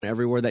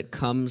Every word that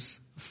comes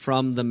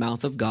from the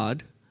mouth of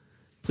God.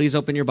 Please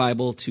open your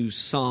Bible to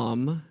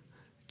Psalm,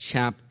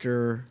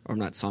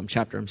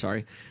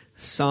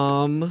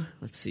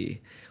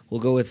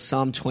 we'll go with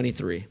Psalm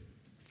 23,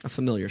 a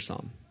familiar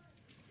psalm.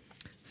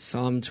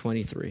 Psalm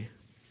 23.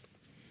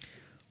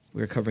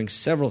 We're covering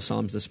several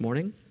psalms this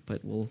morning,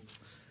 but we'll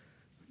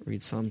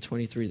read Psalm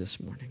 23 this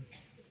morning.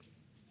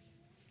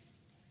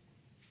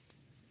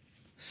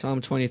 Psalm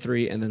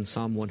 23 and then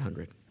Psalm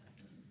 100.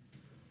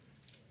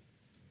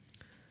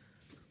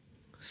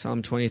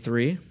 Psalm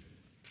 23.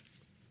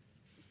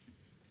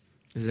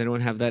 Does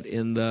anyone have that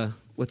in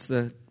what's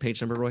the page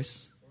number,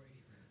 Royce?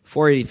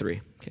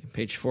 483. Okay,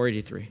 page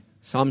 483.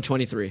 Psalm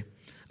 23.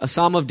 A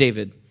psalm of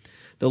David.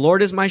 The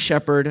Lord is my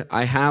shepherd,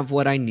 I have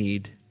what I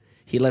need.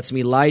 He lets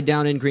me lie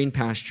down in green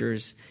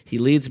pastures. He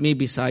leads me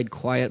beside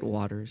quiet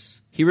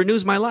waters. He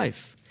renews my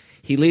life.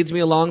 He leads me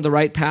along the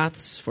right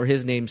paths for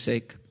his name's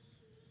sake.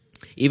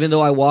 Even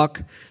though I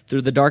walk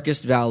through the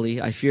darkest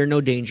valley, I fear no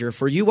danger,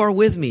 for you are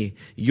with me.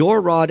 Your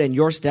rod and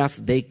your staff,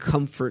 they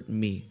comfort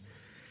me.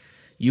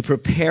 You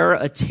prepare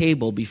a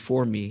table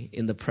before me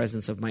in the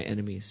presence of my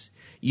enemies.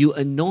 You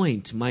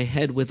anoint my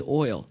head with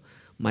oil.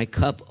 My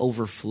cup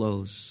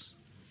overflows.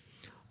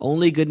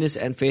 Only goodness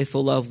and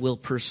faithful love will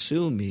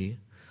pursue me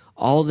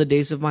all the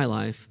days of my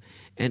life,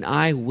 and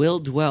I will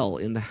dwell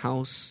in the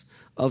house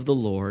of the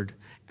Lord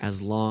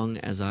as long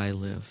as I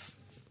live.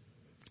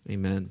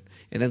 Amen.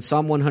 And then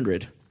Psalm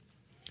 100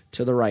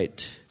 to the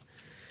right.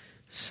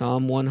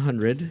 Psalm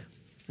 100,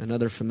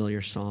 another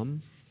familiar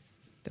psalm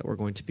that we're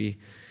going to be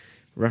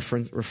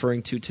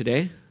referring to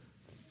today.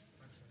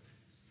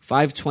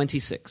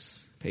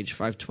 526, page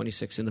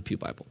 526 in the Pew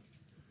Bible.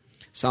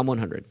 Psalm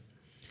 100.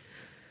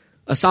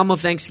 A psalm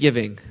of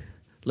thanksgiving.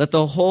 Let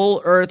the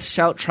whole earth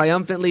shout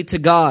triumphantly to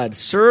God.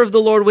 Serve the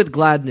Lord with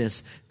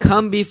gladness.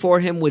 Come before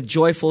him with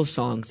joyful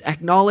songs.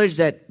 Acknowledge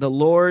that the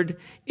Lord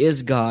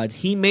is God.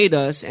 He made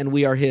us and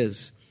we are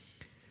his.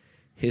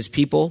 His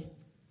people,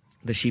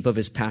 the sheep of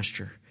his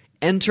pasture.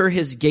 Enter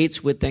his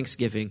gates with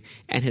thanksgiving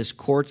and his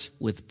courts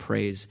with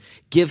praise.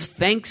 Give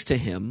thanks to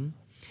him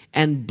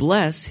and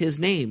bless his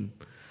name.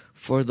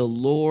 For the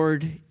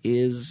Lord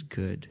is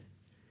good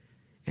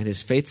and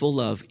his faithful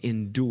love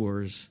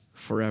endures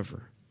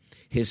forever.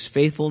 His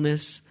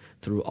faithfulness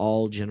through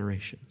all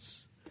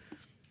generations.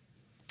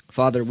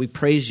 Father, we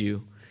praise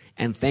you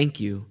and thank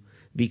you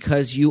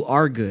because you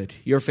are good.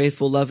 Your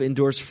faithful love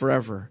endures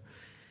forever.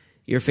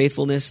 Your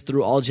faithfulness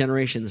through all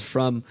generations,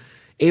 from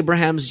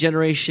Abraham's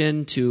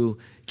generation to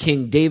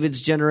King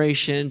David's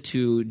generation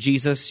to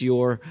Jesus,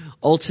 the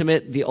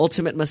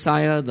ultimate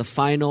Messiah, the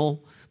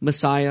final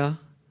Messiah,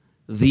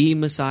 the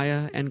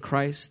Messiah and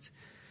Christ.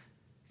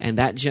 And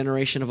that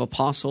generation of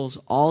apostles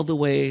all the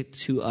way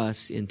to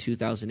us in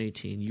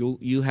 2018.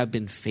 You have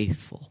been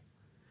faithful.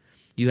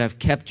 You have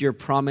kept your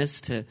promise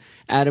to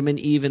Adam and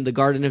Eve in the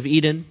Garden of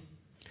Eden.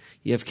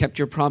 You have kept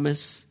your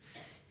promise,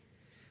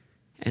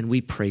 and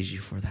we praise you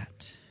for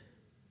that.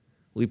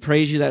 We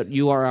praise you that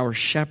you are our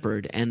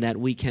shepherd and that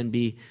we can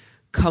be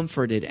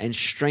comforted and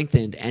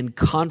strengthened and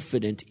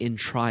confident in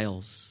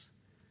trials.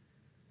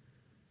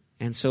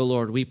 And so,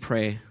 Lord, we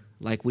pray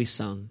like we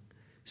sung,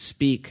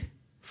 speak,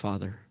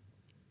 Father,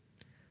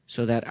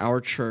 so that our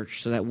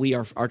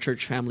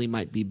church family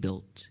might be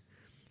built,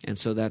 and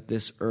so that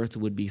this earth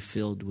would be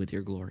filled with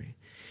your glory.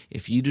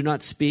 If you do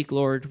not speak,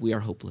 Lord, we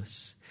are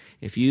hopeless.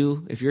 If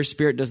your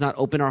Spirit does not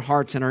open our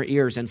hearts and our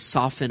ears and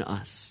soften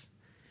us,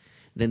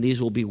 then these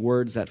will be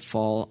words that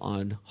fall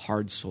on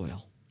hard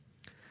soil.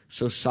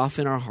 So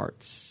soften our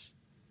hearts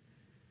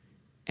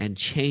and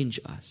change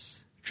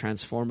us.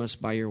 Transform us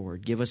by your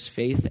word. Give us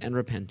faith and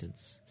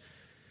repentance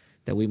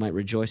that we might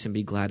rejoice and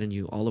be glad in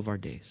you all of our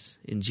days.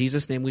 In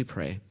Jesus' name we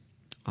pray.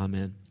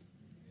 Amen.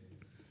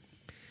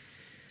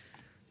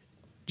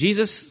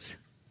 Jesus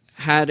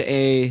had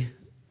an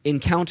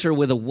encounter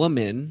with a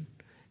woman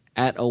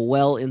at a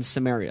well in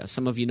Samaria.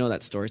 Some of you know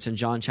that story. It's in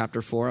John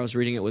chapter 4. I was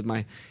reading it with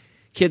my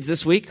kids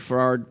this week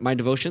for my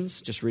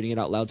devotions, just reading it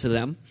out loud to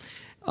them.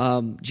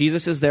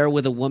 Jesus is there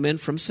with a woman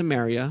from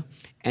Samaria,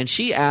 and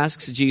she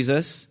asks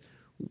Jesus,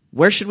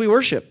 where should we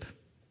worship?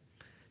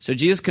 So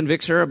Jesus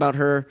convicts her about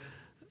her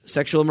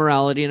sexual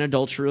immorality and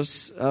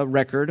adulterous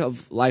record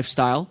of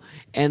lifestyle.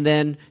 And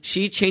then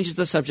she changes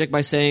the subject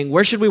by saying,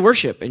 where should we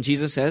worship? And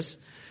Jesus says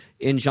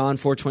in John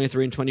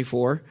 4:23 and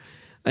 24,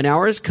 an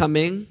hour is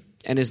coming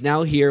and is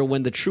now here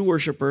when the true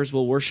worshipers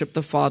will worship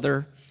the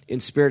Father in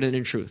spirit and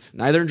in truth.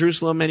 Neither in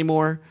Jerusalem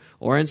anymore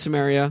or in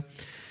Samaria,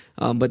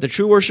 but the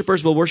true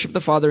worshipers will worship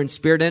the Father in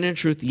spirit and in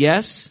truth.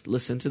 Yes,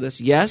 listen to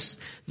this. Yes,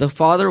 the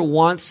Father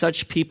wants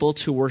such people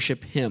to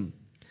worship him.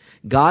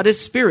 God is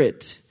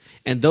spirit,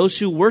 and those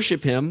who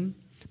worship him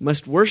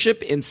must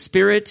worship in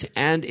spirit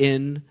and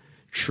in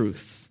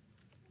truth.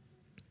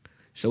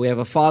 So we have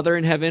a Father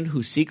in heaven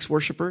who seeks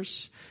worship.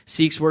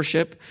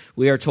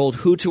 We are told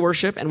who to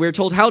worship, and we are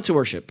told how to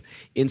worship,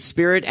 in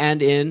spirit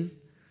and in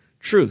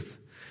truth.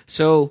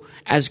 So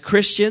as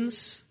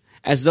Christians,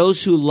 as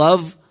those who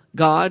love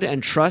God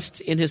and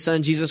trust in his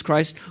Son, Jesus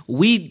Christ,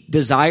 we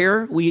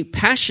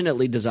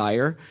passionately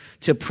desire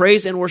to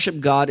praise and worship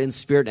God in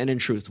spirit and in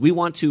truth. We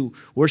want to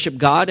worship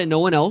God and no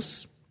one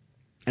else,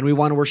 and we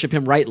want to worship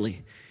him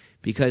rightly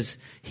because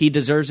he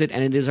deserves it,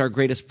 and it is our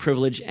greatest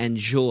privilege and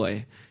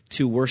joy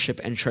to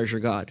worship and treasure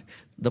God.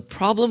 The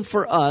problem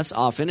for us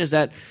often is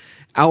that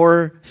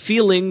our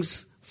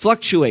feelings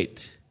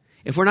fluctuate.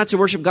 If we're not to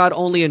worship God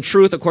only in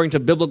truth, according to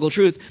biblical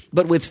truth,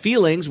 but with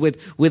feelings,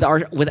 with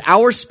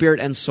our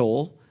spirit and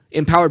soul,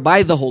 empowered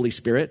by the Holy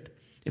Spirit,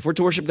 if we're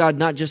to worship God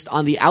not just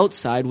on the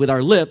outside with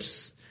our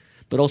lips,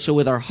 but also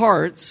with our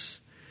hearts,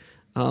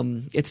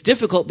 it's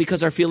difficult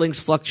because our feelings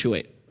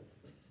fluctuate.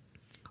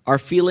 Our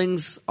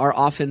feelings are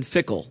often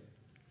fickle.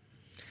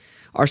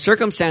 Our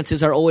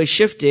circumstances are always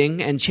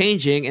shifting and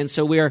changing, and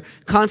so we are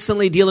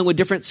constantly dealing with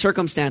different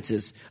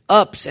circumstances,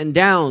 ups and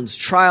downs,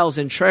 trials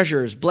and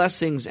treasures,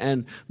 blessings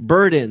and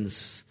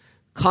burdens,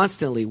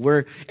 constantly.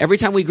 Every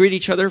time we greet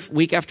each other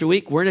week after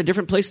week, we're in a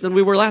different place than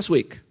we were last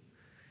week.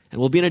 And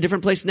we'll be in a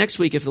different place next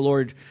week if the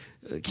Lord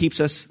keeps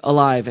us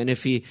alive and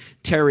if he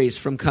tarries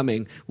from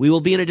coming. We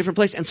will be in a different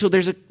place. And so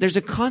there's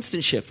a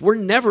constant shift. We're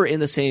never in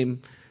the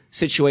same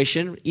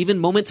situation, even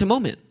moment to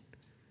moment.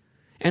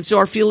 And so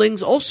our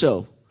feelings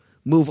also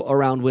move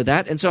around with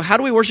that. And so how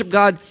do we worship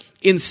God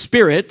in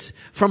spirit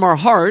from our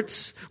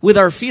hearts with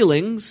our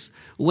feelings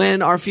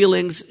when our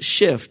feelings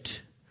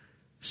shift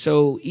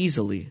so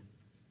easily?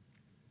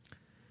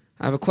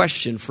 I have a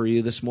question for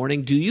you this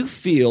morning. Do you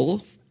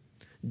feel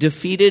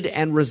defeated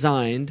and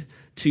resigned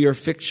to your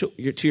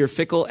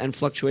fickle and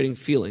fluctuating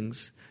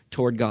feelings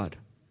toward God?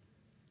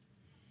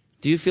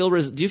 Do you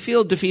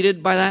feel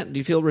defeated by that? Do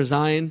you feel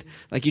resigned?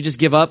 Like you just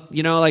give up?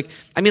 I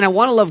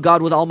want to love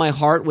God with all my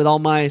heart, with all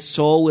my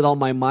soul, with all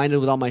my mind, and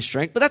with all my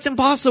strength, but that's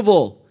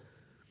impossible.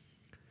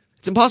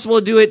 It's impossible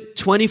to do it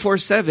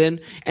 24/7.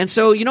 And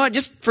so, you know what?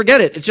 Just forget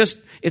it.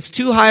 It's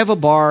too high of a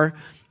bar.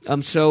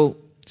 So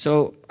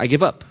I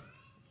give up.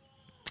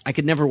 I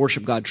could never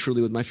worship God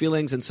truly with my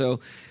feelings. And so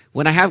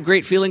when I have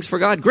great feelings for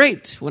God,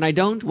 great. When I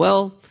don't,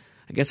 well,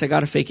 I guess I got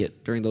to fake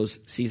it during those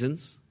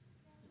seasons.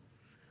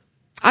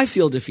 I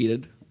feel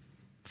defeated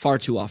far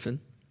too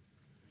often.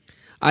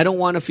 I don't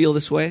want to feel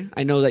this way.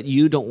 I know that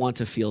you don't want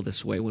to feel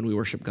this way when we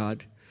worship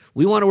God.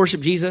 We want to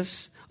worship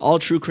Jesus. All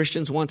true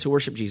Christians want to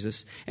worship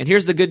Jesus. And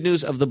here's the good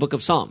news of the book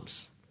of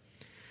Psalms.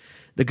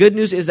 The good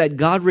news is that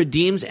God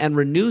redeems and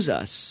renews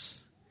us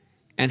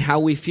and how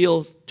we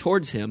feel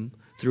towards him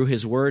through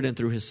his word and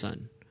through his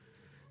Son.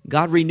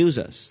 God renews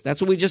us.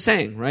 That's what we just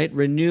sang, right?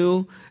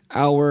 Renew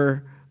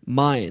our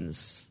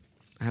minds.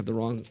 I have the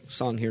wrong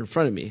song here in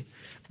front of me.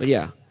 But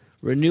yeah.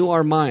 Renew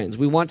our minds.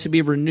 We want to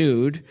be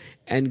renewed,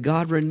 and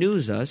God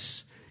renews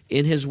us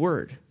in his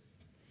word.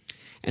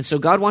 And so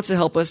God wants to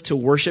help us to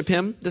worship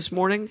him this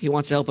morning. He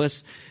wants to help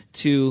us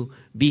to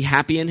be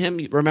happy in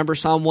him. Remember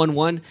Psalm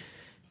 1:1,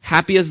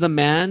 happy is the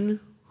man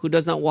who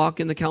does not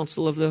walk in the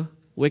counsel of the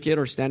wicked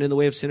or stand in the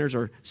way of sinners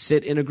or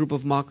sit in a group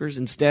of mockers.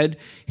 Instead,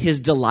 his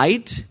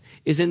delight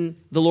is in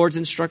the Lord's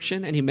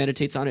instruction, and he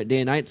meditates on it day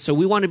and night. So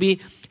we want to be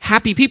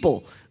happy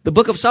people. The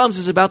book of Psalms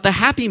is about the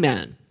happy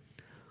man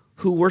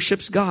who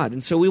worships God.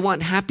 And so we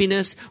want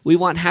happiness. We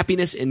want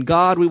happiness in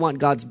God. We want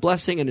God's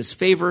blessing and his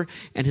favor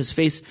and his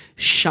face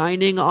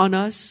shining on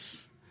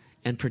us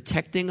and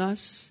protecting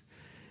us.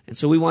 And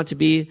so we want to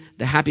be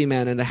the happy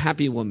man and the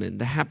happy woman,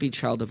 the happy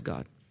child of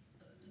God.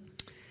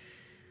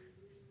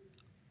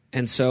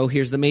 And so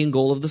here's the main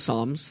goal of the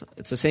Psalms.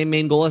 It's the same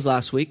main goal as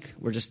last week.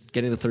 We're just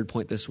getting the third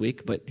point this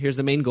week, but here's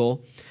the main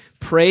goal.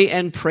 Pray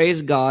and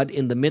praise God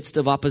in the midst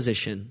of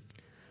opposition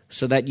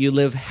so that you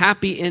live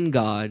happy in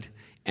God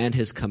and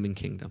his coming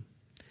kingdom.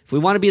 If we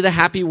want to be the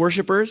happy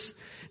worshipers,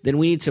 then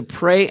we need to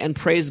pray and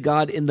praise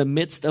God in the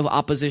midst of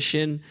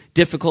opposition,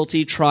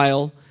 difficulty,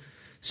 trial,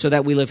 so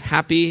that we live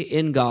happy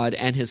in God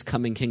and his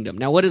coming kingdom.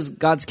 Now, what is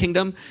God's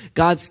kingdom?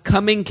 God's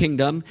coming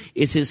kingdom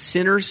is his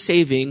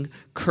sinner-saving,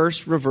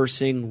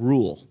 curse-reversing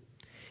rule.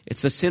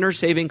 It's the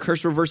sinner-saving,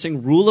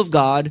 curse-reversing rule of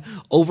God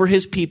over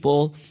his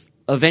people,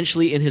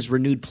 eventually in his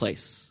renewed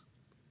place.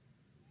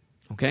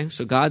 Okay?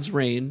 So God's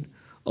reign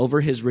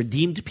over his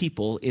redeemed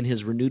people in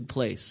his renewed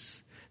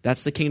place.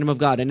 That's the kingdom of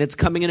God, and it's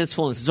coming in its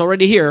fullness. It's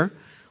already here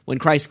when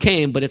Christ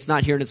came, but it's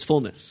not here in its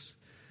fullness.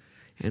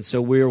 And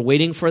so we're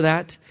waiting for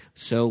that.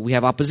 So we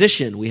have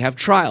opposition, we have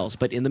trials,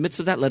 but in the midst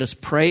of that, let us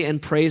pray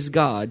and praise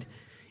God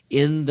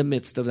in the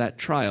midst of that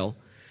trial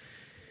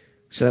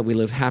so that we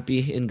live happy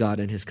in God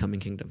and his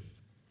coming kingdom.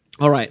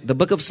 All right, the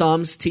book of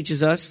Psalms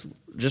teaches us,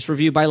 just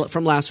review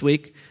from last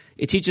week,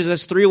 it teaches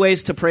us 3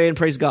 ways to pray and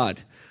praise God.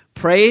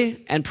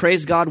 Pray and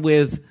praise God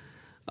with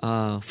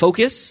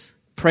focus,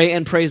 pray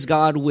and praise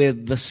God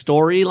with the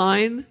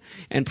storyline,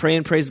 and pray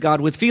and praise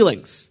God with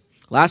feelings.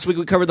 Last week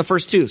we covered the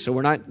first 2, so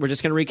we're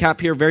just going to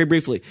recap here very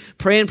briefly.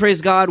 Pray and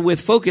praise God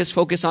with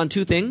focus on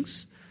 2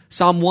 things.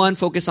 Psalm 1,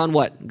 focus on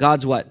what?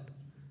 God's what?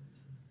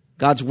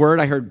 God's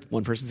word. I heard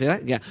one person say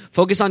that. Yeah.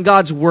 Focus on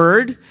God's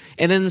word.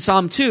 And then in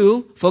Psalm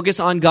 2, focus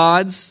on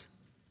God's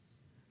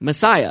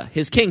Messiah,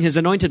 his king, his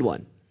anointed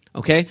one.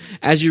 Okay?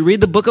 As you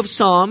read the book of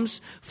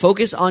Psalms,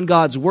 focus on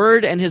God's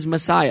word and his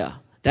Messiah.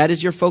 That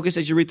is your focus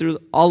as you read through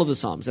all of the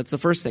Psalms. That's the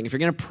first thing. If you're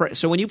going to pray,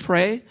 so when you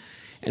pray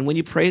and when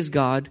you praise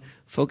God,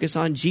 focus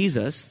on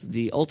Jesus,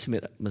 the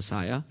ultimate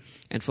Messiah,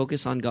 and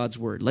focus on God's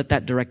word. Let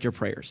that direct your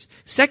prayers.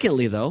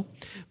 Secondly, though,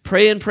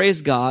 pray and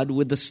praise God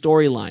with the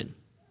storyline.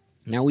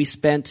 Now, we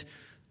spent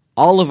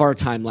all of our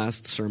time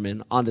last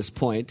sermon on this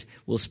point.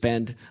 We'll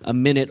spend a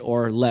minute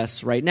or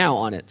less right now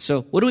on it.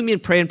 So what do we mean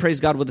pray and praise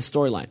God with the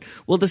storyline?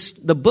 Well,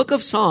 the book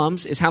of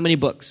Psalms is how many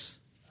books?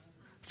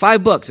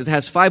 5 books. It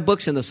has 5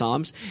 books in the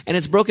Psalms, and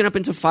it's broken up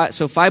into 5.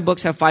 So 5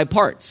 books have 5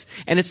 parts.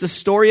 And it's the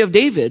story of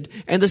David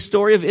and the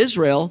story of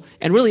Israel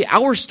and really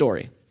our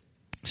story.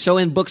 So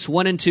in books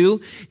 1 and 2,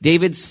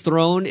 David's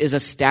throne is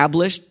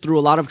established through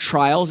a lot of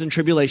trials and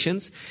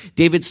tribulations.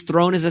 David's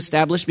throne is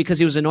established because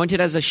he was anointed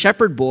as a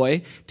shepherd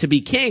boy to be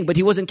king, but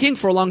he wasn't king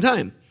for a long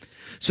time.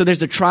 So there's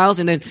the trials,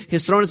 and then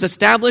his throne is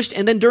established,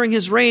 and then during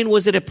his reign,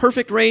 was it a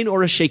perfect reign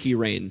or a shaky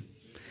reign?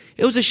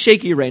 It was a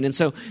shaky reign. And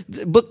so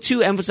book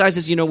 2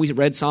 emphasizes, we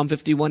read Psalm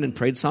 51 and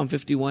prayed Psalm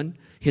 51,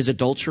 his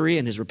adultery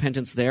and his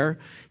repentance there.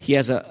 He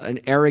has an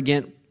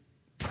arrogant,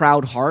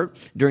 proud heart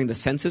during the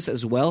census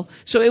as well.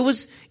 So it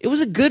was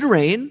a good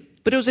reign,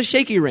 but it was a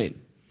shaky reign.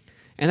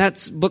 And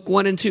that's book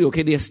 1 and 2,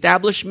 okay, the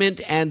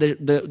establishment and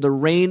the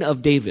reign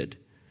of David.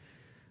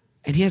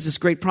 And he has this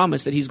great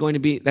promise that he's going to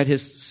be, that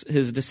his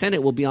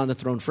descendant will be on the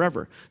throne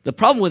forever. The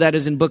problem with that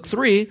is in book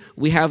 3,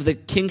 we have the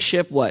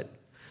kingship, what?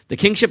 The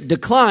kingship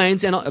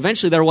declines, and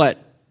eventually they're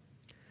what?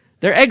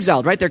 They're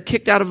exiled, right? They're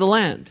kicked out of the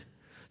land.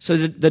 So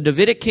the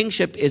Davidic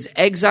kingship is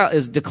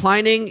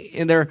declining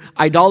in their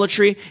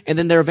idolatry, and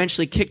then they're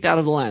eventually kicked out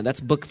of the land. That's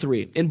book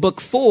 3. In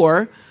book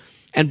 4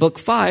 and book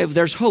 5,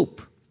 there's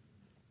hope.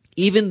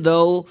 Even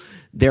though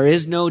there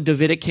is no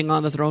Davidic king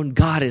on the throne,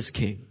 God is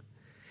king.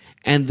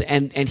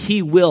 And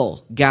he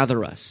will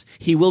gather us.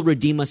 He will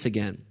redeem us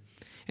again.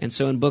 And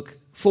so in book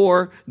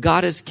 4,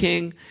 God is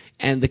king,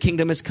 and the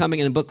kingdom is coming.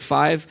 And in book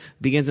 5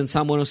 begins in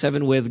Psalm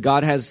 107 with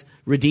God has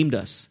redeemed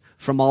us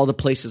from all the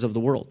places of the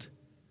world.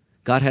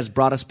 God has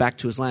brought us back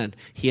to his land.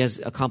 He has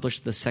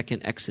accomplished the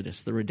second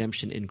Exodus, the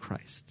redemption in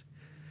Christ.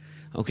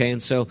 Okay,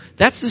 and so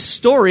that's the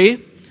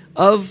story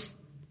of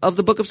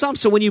the book of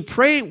Psalms. So when you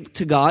pray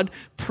to God,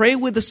 pray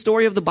with the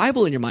story of the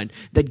Bible in your mind,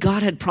 that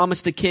God had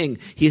promised a king.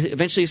 He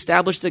eventually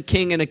established a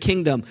king and a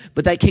kingdom,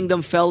 but that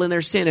kingdom fell in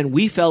their sin, and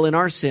we fell in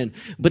our sin.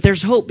 But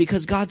there's hope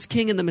because God's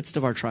king in the midst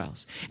of our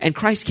trials. And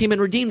Christ came and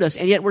redeemed us,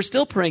 and yet we're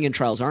still praying in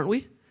trials, aren't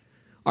we?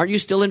 Aren't you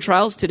still in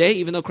trials today,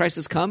 even though Christ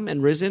has come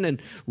and risen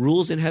and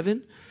rules in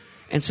heaven?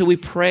 And so we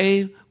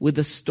pray with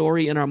the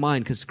story in our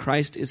mind because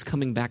Christ is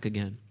coming back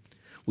again.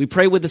 We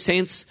pray with the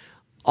saints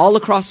all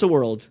across the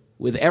world,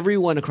 with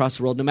everyone across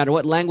the world, no matter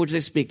what language they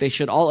speak. They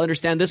should all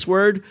understand this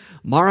word,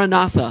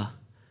 Maranatha,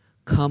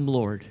 come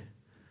Lord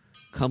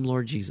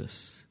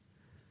Jesus.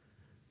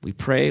 We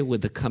pray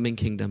with the coming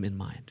kingdom in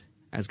mind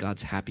as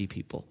God's happy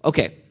people.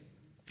 Okay,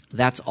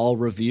 that's all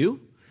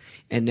review.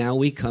 And now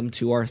we come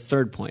to our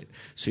third point.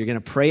 So you're going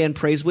to pray and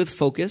praise with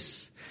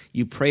focus.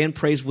 You pray and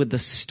praise with the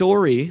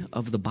story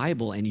of the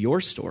Bible and your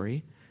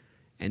story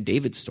and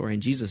David's story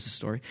and Jesus'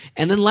 story.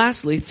 And then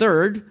lastly,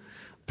 third,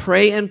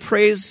 pray and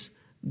praise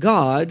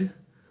God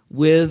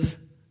with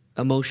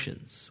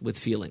emotions, with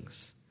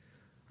feelings.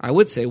 I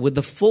would say with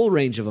the full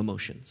range of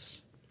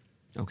emotions.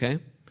 Okay?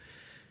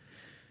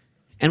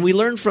 And we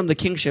learn from the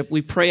kingship,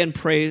 we pray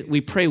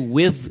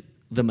with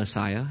the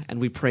Messiah, and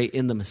we pray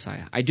in the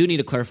Messiah. I do need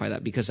to clarify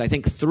that because I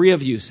think 3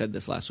 of you said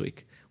this last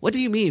week. What do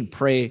you mean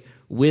pray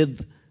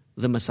with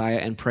the Messiah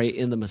and pray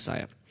in the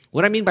Messiah?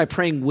 What I mean by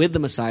praying with the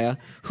Messiah,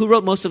 who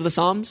wrote most of the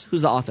Psalms?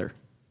 Who's the author?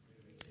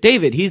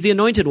 David. He's the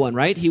anointed one,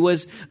 right? He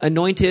was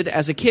anointed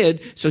as a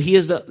kid, so he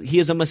is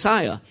a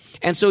Messiah.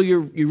 And so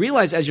you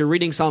realize as you're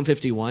reading Psalm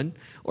 51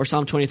 or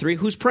Psalm 23,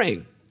 who's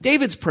praying?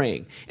 David's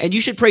praying. And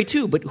you should pray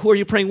too, but who are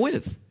you praying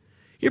with?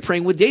 You're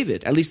praying with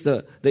David. At least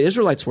the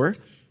Israelites were.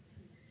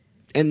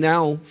 And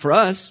now, for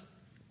us,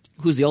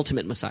 who's the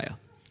ultimate Messiah?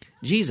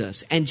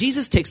 Jesus. And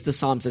Jesus takes the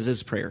Psalms as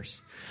his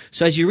prayers.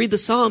 So as you read the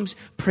Psalms,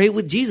 pray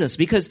with Jesus,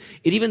 because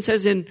it even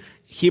says in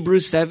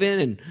Hebrews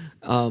 7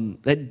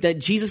 and that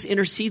Jesus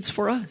intercedes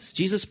for us.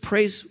 Jesus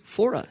prays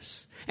for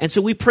us. And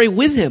so we pray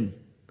with him.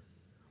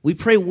 We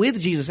pray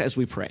with Jesus as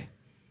we pray.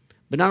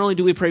 But not only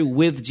do we pray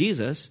with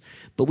Jesus,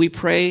 but we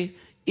pray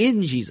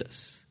in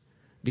Jesus,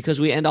 because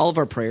we end all of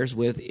our prayers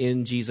with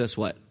in Jesus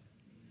what?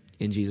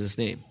 In Jesus'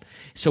 name.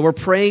 So we're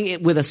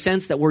praying with a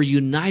sense that we're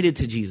united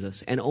to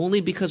Jesus. And only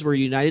because we're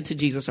united to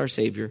Jesus, our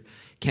Savior,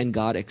 can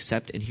God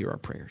accept and hear our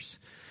prayers.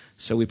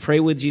 So we pray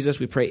with Jesus,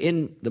 we pray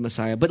in the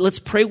Messiah. But let's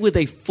pray with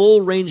a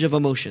full range of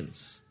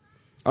emotions.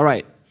 All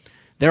right.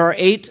 There are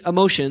 8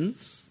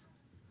 emotions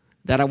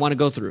that I want to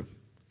go through.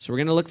 So we're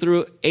going to look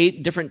through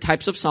 8 different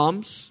types of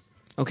Psalms.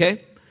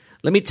 Okay?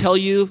 Let me tell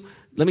you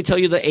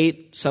the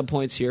 8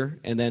 subpoints here,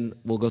 and then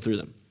we'll go through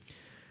them.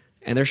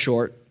 And they're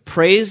short.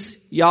 Praise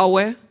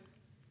Yahweh.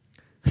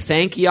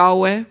 Thank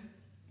Yahweh,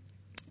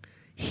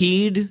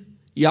 heed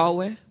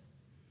Yahweh,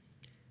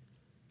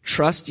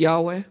 trust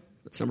Yahweh,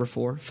 that's number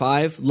 4.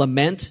 5,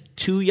 lament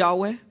to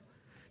Yahweh,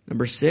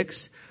 Number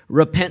 6,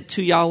 repent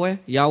to Yahweh.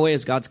 Yahweh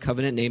is God's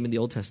covenant name in the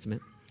Old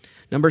Testament.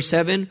 Number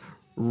 7,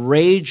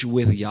 rage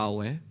with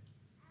Yahweh.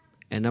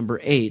 And number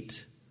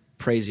 8,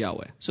 praise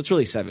Yahweh. So it's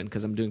really 7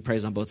 because I'm doing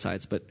praise on both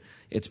sides, but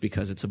it's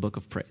because it's a book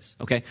of praise.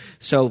 Okay?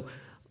 So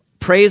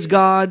praise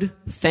God,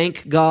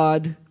 thank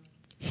God,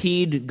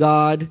 heed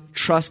God,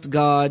 trust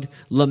God,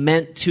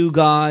 lament to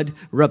God,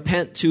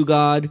 repent to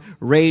God,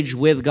 rage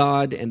with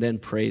God, and then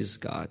praise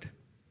God.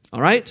 All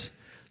right?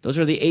 Those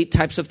are the 8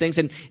 types of things.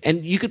 And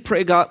you could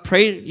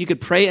you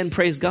could pray and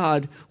praise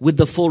God with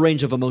the full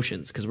range of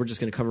emotions, because we're just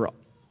going to cover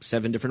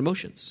 7 different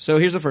emotions. So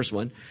here's the first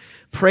one.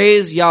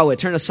 Praise Yahweh.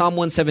 Turn to Psalm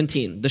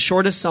 117. The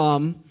shortest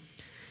psalm,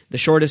 the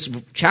shortest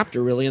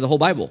chapter really in the whole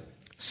Bible.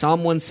 Psalm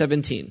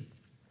 117.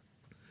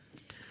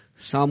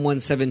 Psalm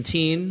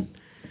 117.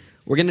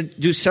 We're going to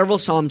do several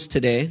psalms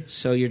today,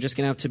 so you're just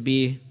going to have to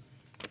be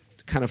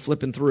kind of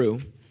flipping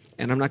through.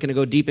 And I'm not going to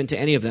go deep into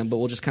any of them, but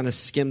we'll just kind of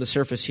skim the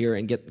surface here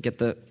and get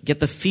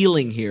the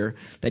feeling here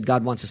that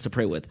God wants us to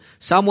pray with.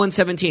 Psalm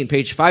 117,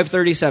 page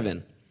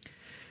 537.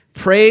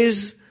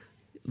 Praise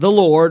the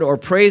Lord, or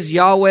praise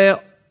Yahweh,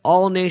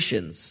 all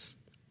nations.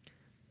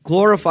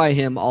 Glorify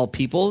him, all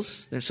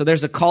peoples. So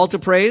there's a call to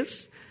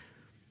praise.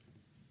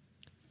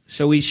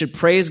 So we should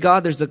praise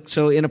God.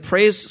 So in a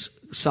praise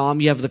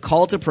psalm, you have the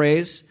call to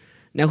praise.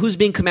 Now who's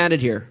being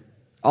commanded here?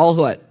 All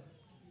what?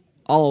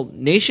 All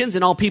nations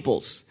and all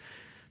peoples.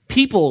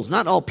 Peoples,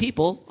 not all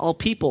people, all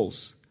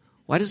peoples.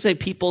 Why does it say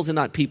peoples and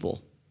not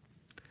people?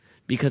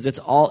 Because it's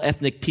all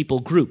ethnic people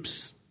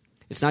groups.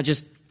 It's not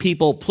just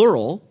people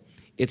plural,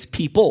 it's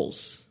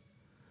peoples.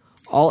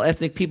 All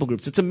ethnic people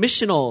groups. It's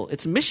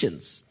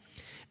missions.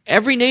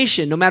 Every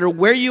nation, no matter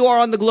where you are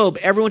on the globe,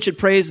 everyone should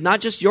praise not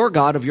just your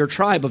God of your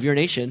tribe, of your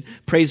nation.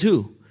 Praise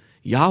who?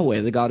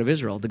 Yahweh, the God of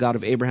Israel, the God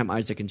of Abraham,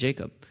 Isaac, and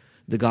Jacob,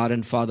 the God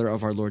and Father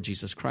of our Lord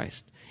Jesus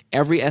Christ.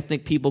 Every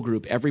ethnic people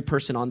group, every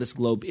person on this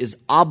globe is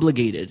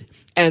obligated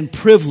and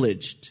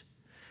privileged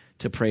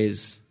to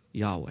praise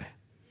Yahweh.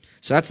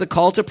 So that's the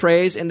call to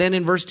praise. And then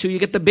in verse 2, you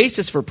get the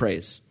basis for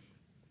praise.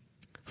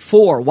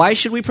 4, why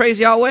should we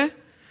praise Yahweh?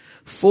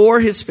 For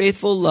his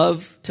faithful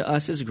love to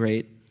us is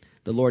great.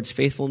 The Lord's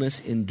faithfulness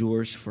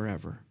endures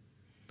forever.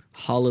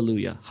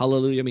 Hallelujah.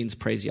 Hallelujah means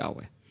praise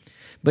Yahweh.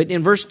 But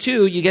in verse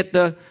 2, you get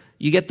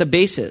the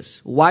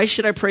basis. Why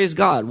should I praise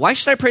God? Why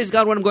should I praise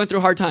God when I'm going through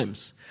hard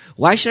times?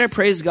 Why should I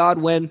praise God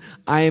when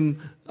I'm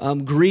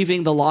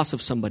grieving the loss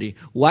of somebody?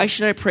 Why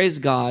should I praise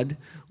God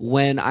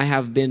when I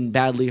have been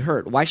badly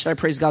hurt? Why should I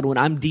praise God when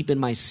I'm deep in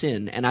my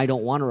sin and I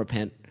don't want to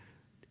repent?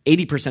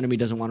 80% of me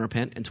doesn't want to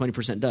repent and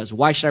 20% does.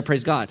 Why should I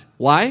praise God?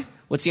 Why?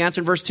 What's the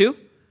answer in verse 2?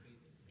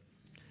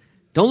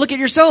 Don't look at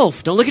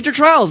yourself. Don't look at your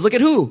trials. Look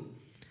at who?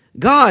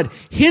 God.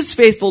 His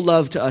faithful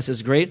love to us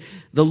is great.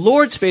 The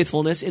Lord's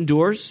faithfulness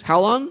endures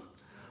how long?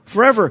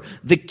 Forever.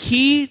 The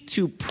key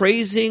to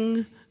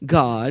praising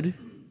God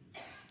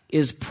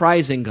is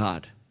prizing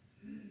God.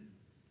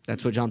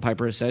 That's what John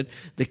Piper has said.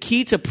 The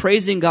key to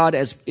praising God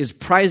is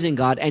prizing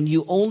God, and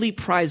you only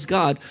prize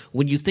God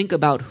when you think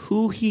about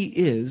who he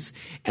is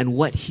and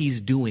what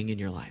he's doing in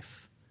your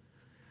life.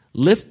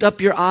 Lift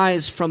up your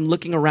eyes from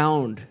looking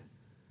around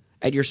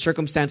at your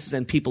circumstances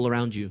and people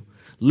around you.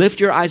 Lift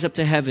your eyes up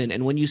to heaven,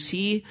 and when you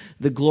see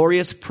the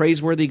glorious,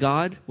 praiseworthy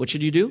God, what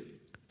should you do?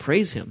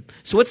 Praise him.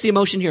 So what's the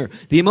emotion here?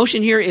 The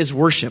emotion here is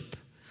worship.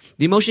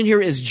 The emotion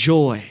here is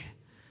joy.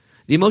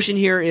 The emotion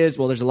here is,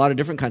 well, there's a lot of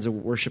different kinds of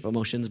worship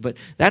emotions, but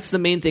that's the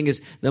main thing,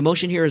 is the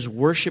emotion here is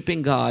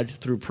worshiping God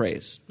through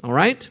praise. All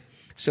right?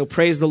 So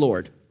praise the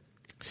Lord.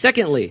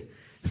 Secondly,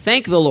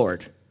 thank the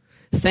Lord.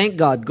 Thank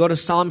God. Go to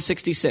Psalm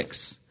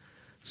 66.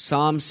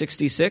 Psalm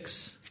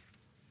 66.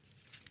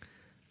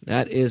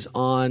 That is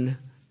on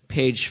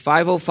page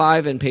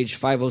 505 and page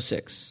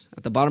 506.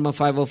 At the bottom of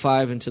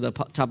 505 and to the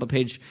top of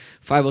page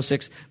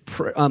 506.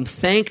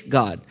 Thank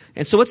God.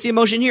 And so what's the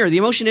emotion here? The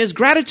emotion is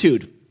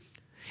gratitude.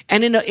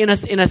 And in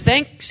a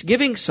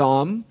thanksgiving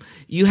psalm,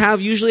 you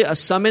have usually a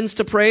summons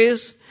to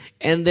praise,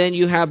 and then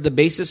you have the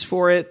basis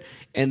for it,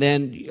 and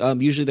then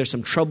usually there's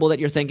some trouble that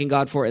you're thanking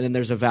God for, and then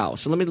there's a vow.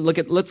 So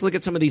let's look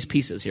at some of these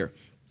pieces here.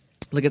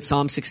 Look at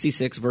Psalm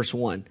 66, verse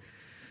 1.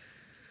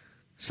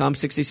 Psalm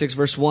 66,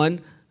 verse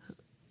 1.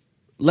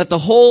 Let the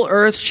whole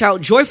earth shout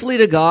joyfully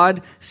to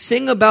God,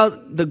 sing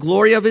about the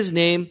glory of his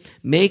name,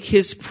 make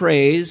his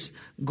praise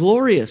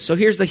glorious. So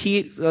here's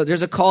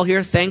there's a call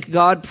here. Thank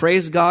God,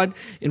 praise God.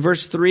 In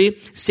verse 3,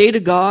 say to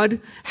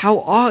God, how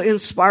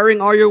awe-inspiring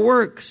are your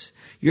works.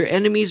 Your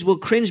enemies will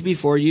cringe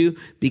before you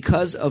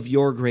because of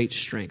your great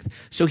strength.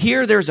 So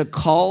here there's a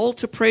call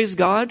to praise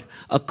God,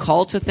 a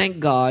call to thank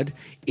God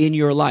in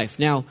your life.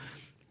 Now,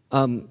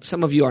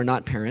 some of you are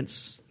not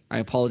parents. I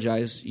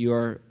apologize.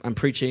 I'm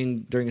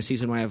preaching during a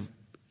season where I have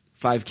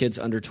 5 kids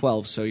under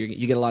 12, so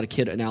you get a lot of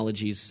kid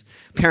analogies,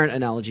 parent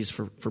analogies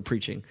for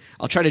preaching.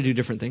 I'll try to do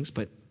different things,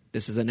 but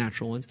this is the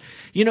natural ones.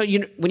 You know,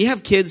 when you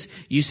have kids,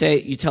 you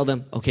tell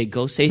them, okay,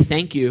 go say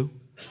thank you,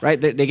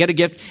 right? They get a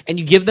gift, and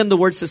you give them the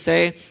words to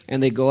say,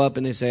 and they go up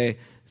and they say,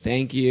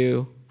 thank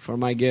you for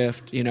my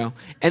gift,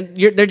 And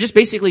they're just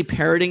basically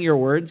parroting your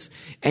words.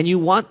 And you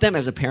want them,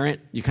 as a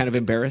parent, you're kind of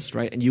embarrassed,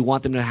 right? And you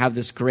want them to have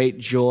this great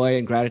joy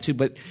and gratitude,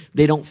 but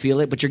they don't feel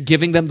it. But you're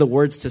giving them the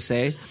words to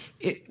say.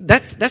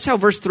 That's how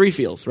verse 3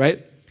 feels,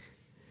 right?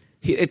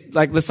 It's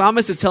like the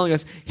psalmist is telling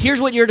us,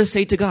 here's what you're to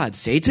say to God.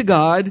 Say to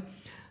God,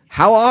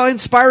 how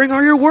awe-inspiring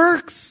are your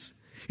works.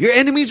 Your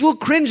enemies will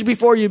cringe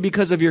before you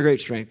because of your great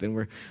strength.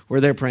 And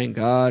we're there praying,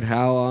 God,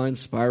 how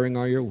awe-inspiring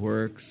are your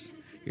works.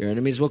 Your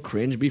enemies will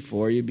cringe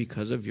before you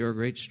because of your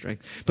great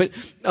strength. But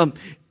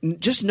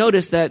just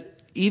notice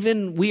that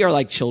even we are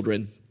like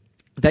children,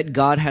 that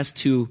God has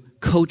to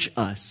coach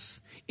us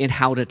in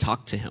how to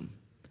talk to him,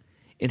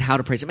 in how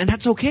to praise him. And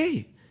that's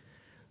okay.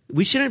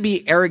 We shouldn't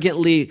be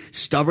arrogantly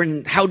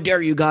stubborn. How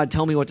dare you, God,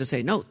 tell me what to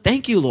say? No,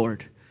 thank you,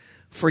 Lord,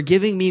 for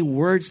giving me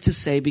words to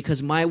say,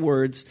 because my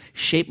words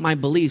shape my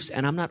beliefs,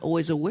 and I'm not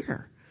always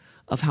aware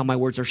of how my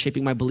words are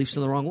shaping my beliefs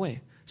in the wrong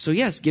way. So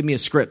yes, give me a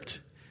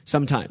script.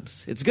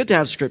 Sometimes. It's good to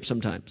have script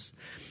sometimes.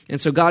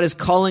 And so God is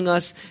calling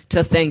us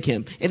to thank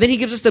him. And then he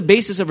gives us the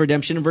basis of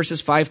redemption in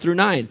verses 5 through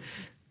 9.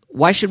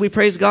 Why should we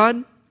praise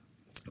God?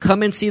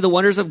 Come and see the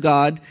wonders of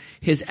God.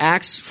 His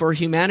acts for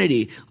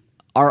humanity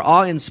are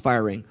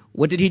awe-inspiring.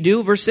 What did he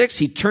do? Verse 6,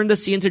 he turned the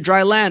sea into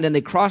dry land and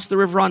they crossed the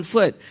river on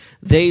foot.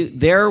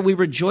 There we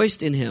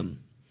rejoiced in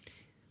him.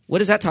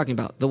 What is that talking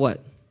about? The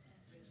what?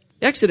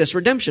 Exodus,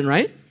 redemption,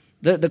 right?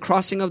 The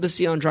crossing of the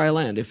sea on dry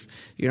land. If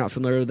you're not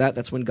familiar with that,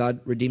 that's when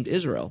God redeemed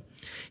Israel.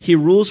 He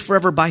rules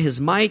forever by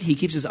his might. He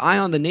keeps his eye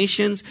on the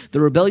nations. The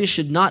rebellious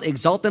should not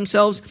exalt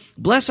themselves.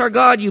 Bless our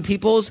God, you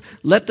peoples.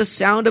 Let the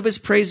sound of his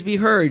praise be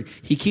heard.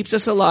 He keeps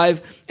us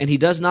alive, and he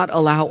does not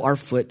allow our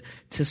foot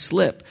to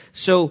slip.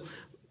 So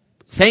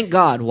thank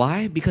God.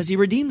 Why? Because he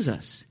redeems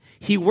us.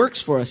 He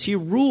works for us. He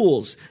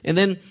rules. And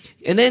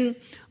then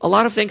a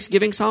lot of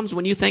Thanksgiving Psalms,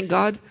 when you thank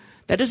God,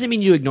 that doesn't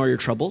mean you ignore your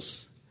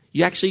troubles.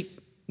 You actually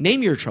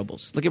name your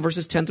troubles. Look at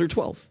verses 10 through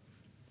 12.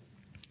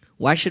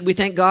 Why should we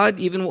thank God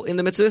even in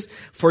the midst of this?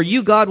 For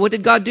you, God, what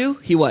did God do?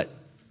 He what?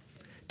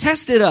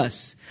 Tested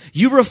us.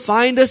 You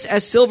refined us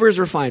as silver is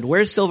refined.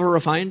 Where is silver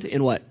refined?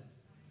 In what?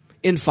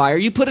 In fire.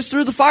 You put us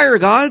through the fire,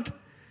 God.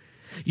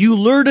 You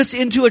lured us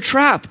into a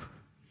trap.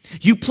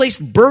 You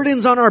placed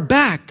burdens on our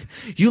back.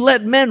 You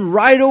let men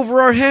ride over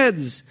our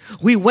heads.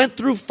 We went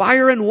through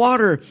fire and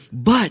water,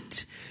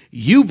 but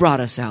you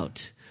brought us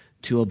out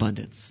to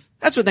abundance.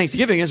 That's what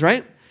Thanksgiving is,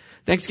 right?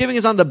 Thanksgiving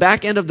is on the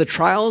back end of the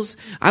trials.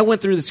 I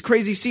went through this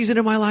crazy season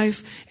in my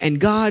life, and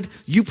God,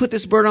 you put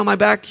this burden on my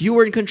back. You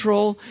were in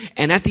control,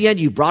 and at the end,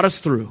 you brought us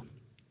through.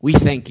 We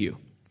thank you.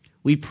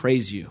 We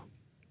praise you.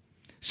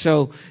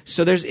 So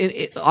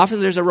often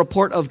there's a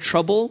report of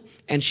trouble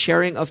and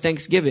sharing of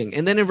thanksgiving.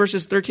 And then in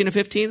verses 13 and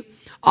 15,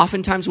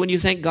 oftentimes when you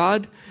thank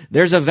God,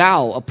 there's a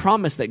vow, a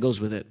promise that goes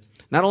with it.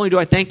 Not only do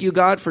I thank you,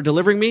 God, for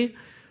delivering me,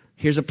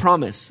 here's a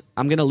promise.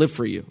 I'm going to live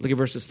for you. Look at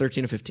verses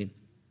 13 and 15.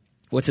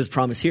 What's his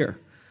promise here?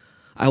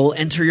 I will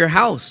enter your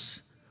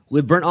house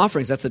with burnt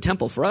offerings. That's the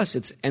temple. For us,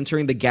 it's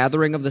entering the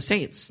gathering of the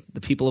saints. The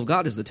people of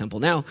God is the temple.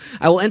 Now,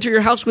 I will enter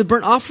your house with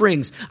burnt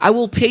offerings. I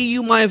will pay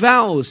you my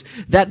vows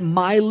that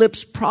my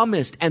lips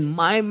promised and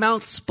my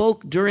mouth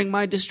spoke during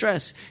my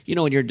distress. You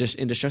know, when you're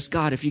in distress,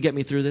 God, if you get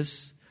me through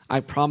this, I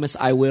promise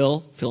I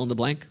will fill in the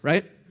blank,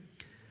 right?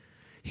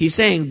 He's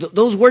saying,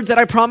 those words that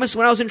I promised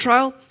when I was in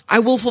trial, I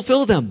will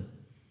fulfill them.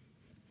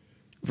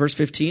 Verse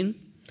 15.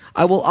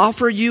 I will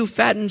offer you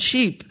fattened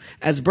sheep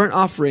as burnt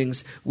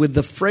offerings with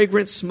the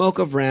fragrant smoke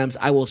of rams.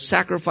 I will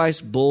sacrifice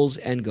bulls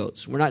and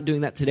goats. We're not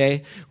doing that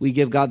today. We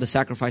give God the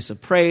sacrifice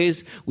of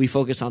praise. We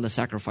focus on the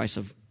sacrifice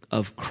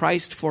of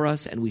Christ for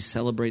us, and we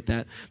celebrate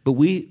that. But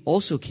we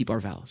also keep our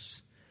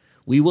vows.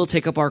 We will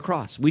take up our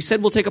cross. We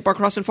said we'll take up our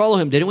cross and follow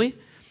him, didn't we?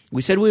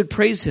 We said we would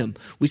praise him.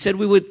 We said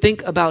we would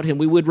think about him.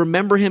 We would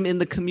remember him in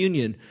the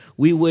communion.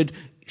 We would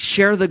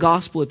share the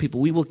gospel with people.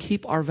 We will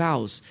keep our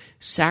vows,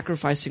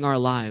 sacrificing our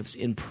lives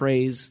in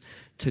praise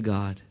to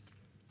God.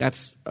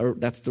 That's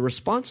the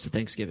response to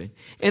Thanksgiving.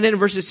 And then in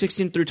verses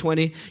 16 through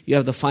 20, you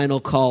have the final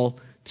call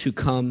to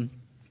come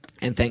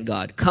and thank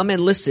God. Come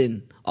and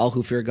listen, all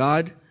who fear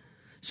God.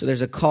 So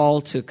there's a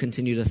call to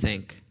continue to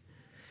thank.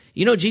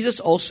 You know, Jesus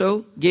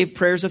also gave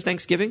prayers of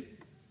thanksgiving.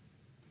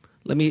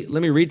 Let me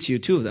read to you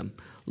two of them.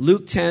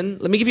 Luke 10,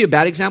 let me give you a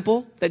bad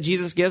example that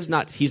Jesus gives.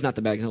 He's not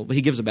the bad example, but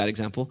he gives a bad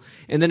example.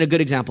 And then a good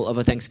example of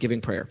a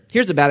thanksgiving prayer.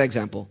 Here's the bad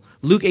example.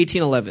 Luke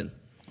 18:11.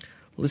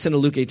 Listen to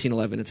Luke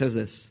 18:11. It says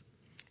this.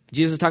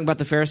 Jesus is talking about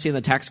the Pharisee and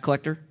the tax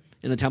collector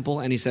in the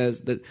temple, and he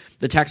says that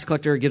the tax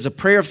collector gives a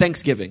prayer of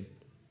thanksgiving.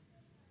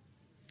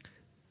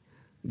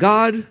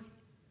 God,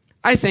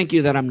 I thank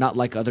you that I'm not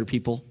like other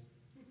people.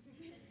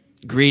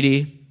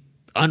 Greedy,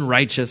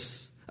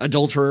 unrighteous,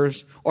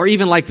 adulterers, or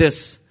even like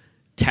this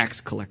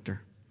tax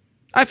collector.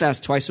 I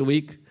fast twice a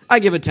week. I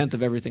give 1/10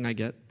 of everything I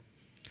get.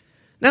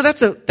 Now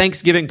that's a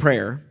thanksgiving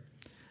prayer,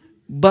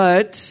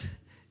 but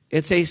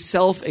it's a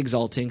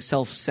self-exalting,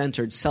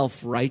 self-centered,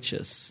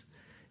 self-righteous.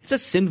 It's a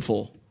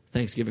sinful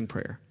thanksgiving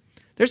prayer.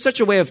 There's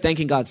such a way of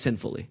thanking God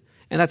sinfully,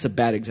 and that's a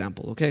bad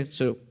example, okay?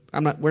 So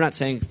we're not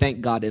saying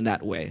thank God in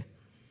that way.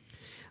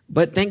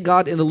 But thank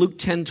God in the Luke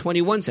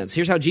 10:21 sense.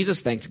 Here's how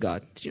Jesus thanked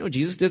God. Did you know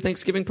Jesus did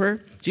Thanksgiving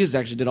prayer? Jesus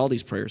actually did all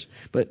these prayers.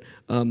 But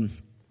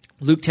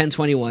Luke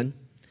 10:21.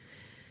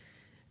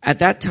 At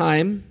that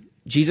time,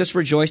 Jesus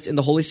rejoiced in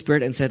the Holy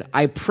Spirit and said,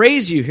 I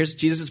praise you. Here's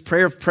Jesus'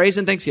 prayer of praise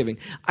and thanksgiving.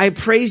 I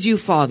praise you,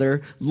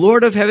 Father,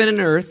 Lord of heaven and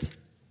earth.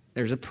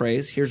 There's a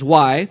praise. Here's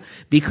why.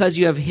 Because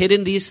you have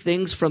hidden these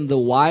things from the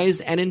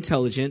wise and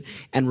intelligent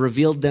and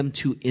revealed them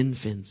to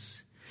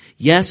infants.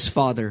 Yes,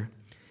 Father,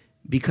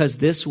 because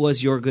this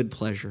was your good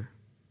pleasure.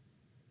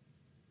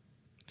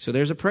 So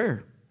there's a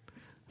prayer.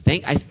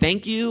 I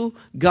thank you,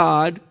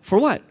 God, for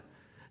what?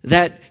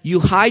 That you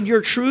hide your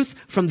truth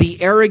from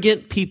the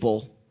arrogant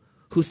people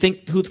who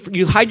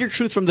you hide your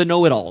truth from the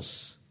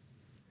know-it-alls.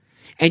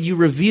 And you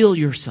reveal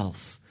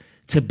yourself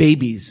to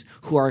babies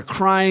who are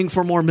crying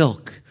for more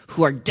milk,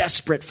 who are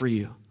desperate for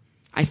you.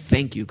 I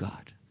thank you,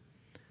 God.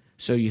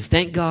 So you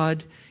thank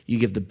God, you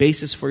give the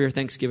basis for your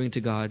thanksgiving to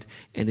God,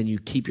 and then you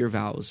keep your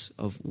vows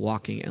of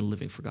walking and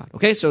living for God.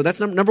 Okay, so that's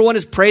number one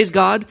is praise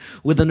God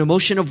with an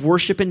emotion of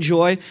worship and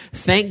joy.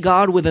 Thank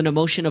God with an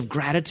emotion of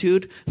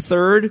gratitude.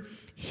 Third,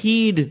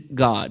 heed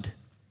God.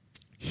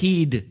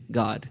 Heed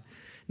God.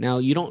 Now,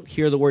 you don't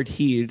hear the word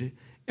heed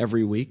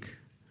every week.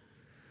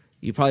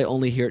 You probably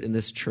only hear it in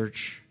this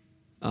church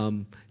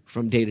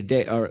from day to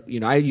day. Or,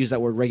 I use that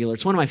word regular.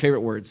 It's one of my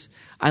favorite words.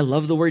 I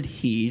love the word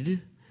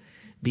heed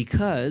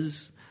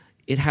because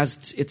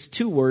it's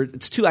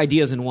two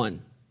ideas in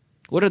one.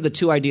 What are the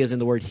two ideas in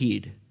the word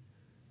heed?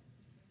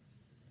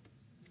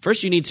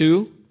 First, you need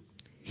to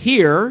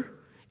hear,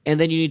 and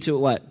then you need to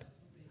what?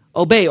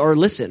 Obey or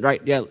listen,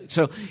 right? Yeah.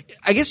 So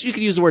I guess you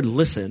could use the word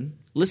listen.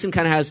 Listen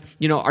kind of has,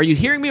 are you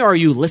hearing me or are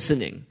you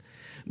listening?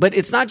 But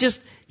it's not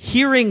just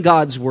hearing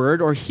God's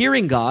word or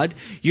hearing God.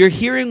 You're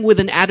hearing with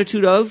an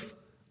attitude of,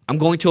 I'm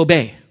going to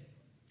obey.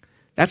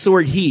 That's the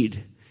word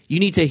heed.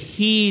 You need to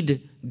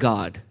heed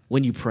God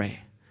when you pray.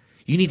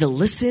 You need to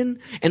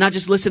listen and not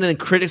just listen and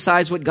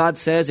criticize what God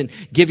says and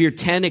give your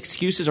 10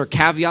 excuses or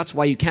caveats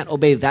why you can't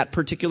obey that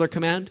particular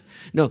command.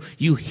 No,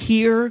 you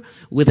hear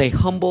with a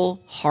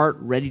humble heart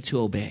ready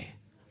to obey.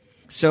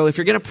 So if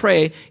you're going to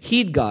pray,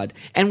 heed God.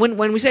 And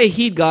when we say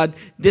heed God,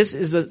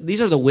 these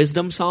are the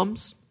wisdom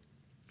psalms.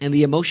 And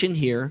the emotion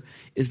here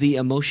is the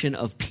emotion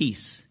of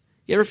peace.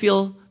 You ever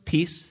feel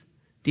peace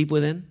deep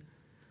within?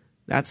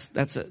 That's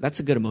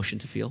a good emotion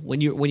to feel.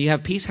 When you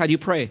have peace, how do you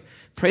pray?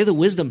 Pray the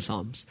wisdom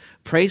psalms.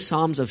 Pray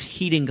psalms of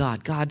heeding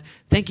God. God,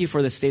 thank you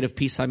for the state of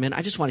peace I'm in.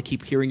 I just want to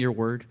keep hearing your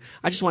word.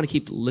 I just want to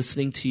keep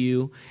listening to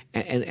you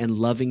and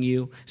loving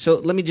you. So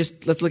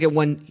let's look at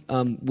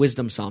one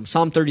wisdom psalm.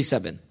 Psalm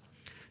 37.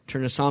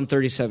 Turn to Psalm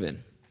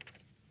 37.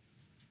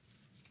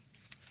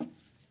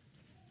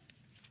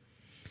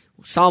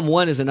 Psalm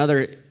 1 is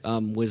another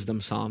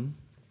wisdom psalm.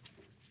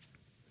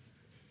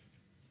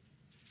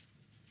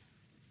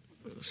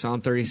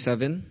 Psalm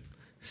 37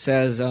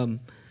 says,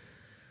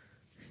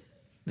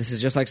 this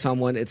is just like Psalm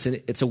 1.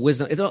 It's a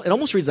wisdom. It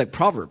almost reads like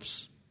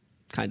Proverbs,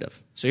 kind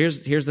of. So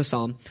here's the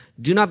psalm.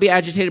 Do not be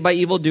agitated by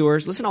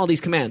evildoers. Listen to all these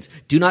commands.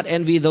 Do not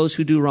envy those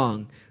who do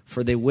wrong,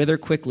 for they wither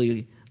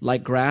quickly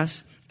like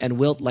grass and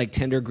wilt like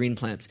tender green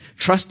plants.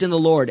 Trust in the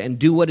Lord and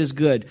do what is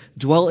good.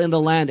 Dwell in the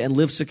land and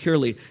live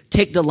securely.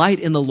 Take delight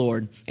in the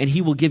Lord, and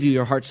he will give you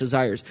your heart's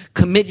desires.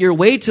 Commit your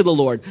way to the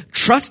Lord.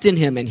 Trust in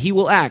him, and he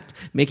will act,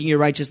 making your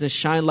righteousness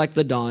shine like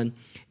the dawn,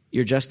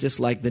 your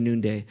justice like the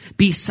noonday.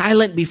 Be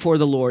silent before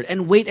the Lord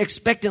and wait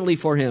expectantly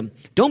for him.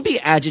 Don't be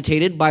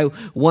agitated by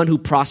one who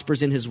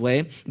prospers in his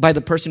way, by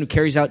the person who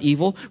carries out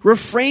evil.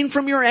 Refrain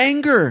from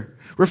anger,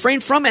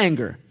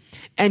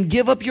 and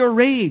give up your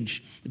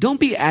rage.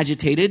 Don't be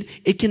agitated.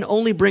 It can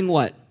only bring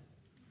what?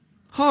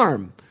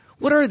 Harm.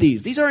 What are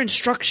these? These are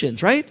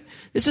instructions, right?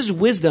 This is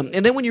wisdom.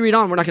 And then when you read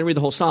on, we're not going to read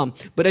the whole psalm,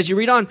 but as you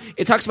read on,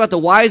 it talks about the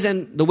wise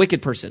and the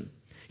wicked person.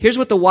 Here's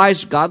what the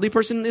wise, godly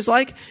person is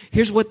like.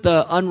 Here's what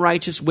the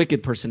unrighteous,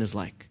 wicked person is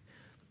like.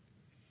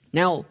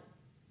 Now,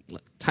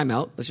 time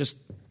out. Let's just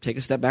take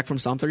a step back from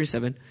Psalm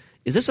 37.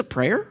 Is this a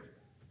prayer?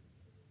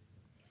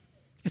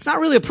 It's not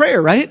really a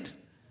prayer, right?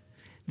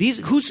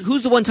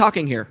 Who's the one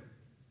talking here?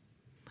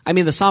 I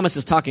mean, the psalmist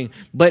is talking,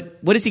 but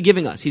what is he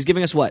giving us? He's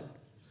giving us what?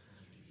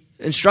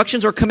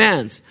 Instructions or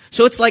commands.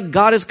 So it's like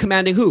God is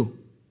commanding who?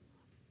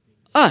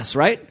 Us,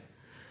 right?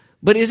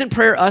 But isn't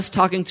prayer us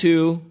talking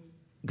to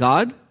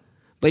God?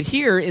 But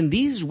here in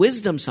these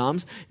wisdom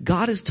psalms,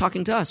 God is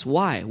talking to us.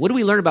 Why? What do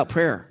we learn about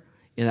prayer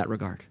in that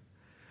regard?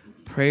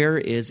 Prayer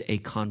is a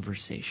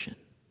conversation.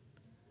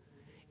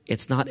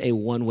 It's not a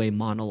one-way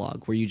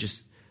monologue where you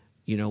just,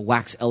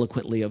 wax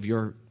eloquently of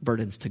your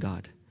burdens to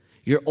God.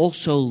 You're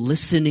also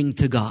listening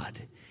to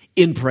God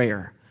in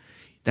prayer.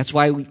 That's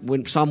why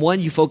when Psalm 1,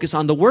 you focus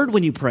on the word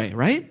when you pray,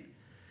 right?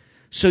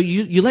 So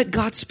you let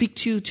God speak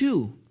to you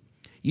too.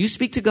 You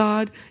speak to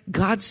God,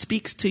 God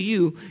speaks to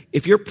you.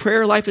 If your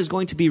prayer life is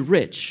going to be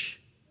rich,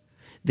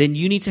 then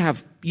you need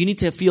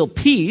to feel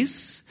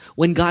peace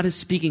when God is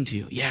speaking to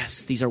you.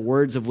 Yes, these are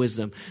words of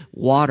wisdom.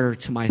 Water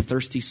to my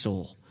thirsty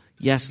soul.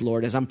 Yes,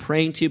 Lord, as I'm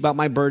praying to you about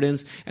my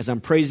burdens, as I'm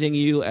praising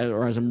you,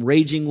 or as I'm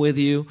raging with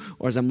you,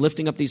 or as I'm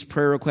lifting up these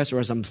prayer requests, or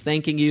as I'm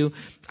thanking you,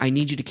 I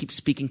need you to keep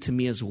speaking to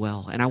me as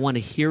well. And I want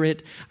to hear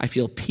it. I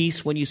feel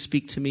peace when you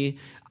speak to me.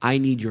 I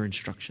need your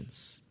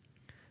instructions.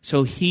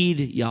 So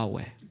heed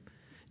Yahweh.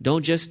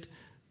 Don't just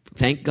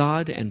thank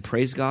God and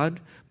praise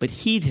God, but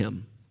heed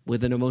him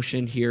with an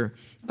emotion here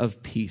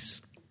of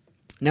peace.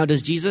 Now,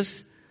 does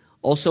Jesus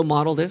also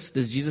model this?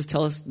 Does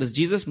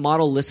Jesus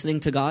model listening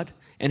to God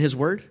and his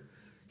word?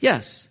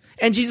 Yes.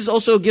 And Jesus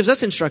also gives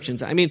us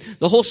instructions. I mean,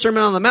 the whole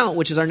Sermon on the Mount,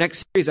 which is our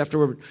next series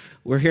after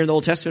we're here in the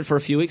Old Testament for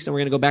a few weeks, and we're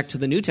going to go back to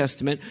the New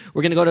Testament.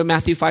 We're going to go to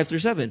Matthew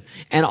 5-7.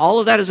 And all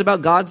of that is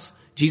about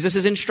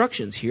Jesus'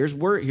 instructions. Here's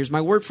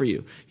my word for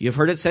you. You've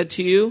heard it said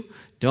to you,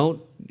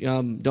 don't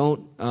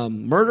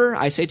murder.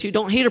 I say to you,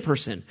 don't hate a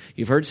person.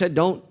 You've heard it said,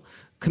 don't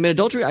commit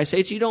adultery. I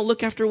say to you, don't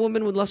look after a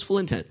woman with lustful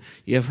intent.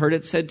 You have heard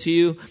it said to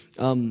you,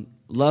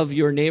 love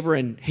your neighbor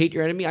and hate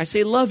your enemy. I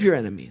say, love your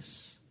enemies.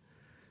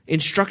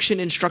 Instruction.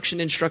 If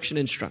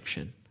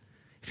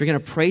you're going to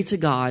pray to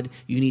God,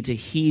 you need to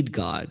heed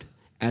God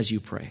as you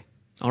pray.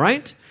 All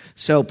right?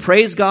 So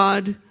praise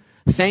God,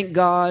 thank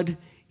God,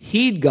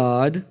 heed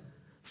God.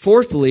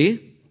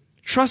 Fourthly,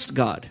 trust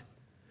God.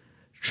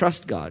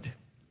 Trust God.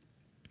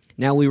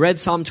 Now, we read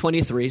Psalm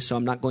 23, so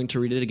I'm not going to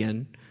read it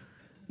again.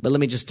 But let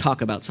me just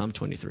talk about Psalm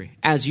 23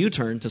 as you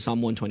turn to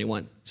Psalm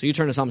 121. So you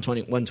turn to Psalm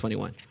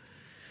 121.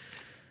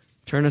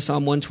 Turn to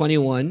Psalm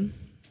 121,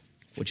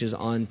 which is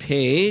on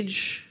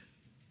page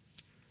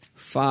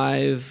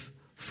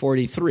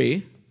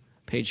 543.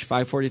 Page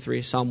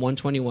 543, Psalm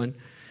 121.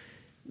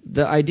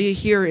 The idea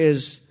here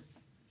is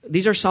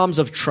these are psalms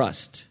of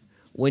trust.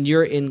 When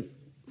you're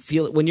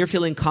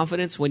feeling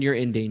confidence, when you're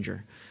in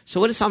danger. So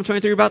what is Psalm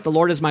 23 about? The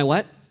Lord is my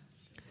what?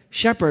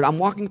 Shepherd. I'm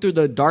walking through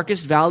the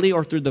darkest valley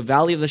or through the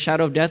valley of the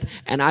shadow of death,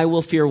 and I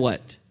will fear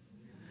what?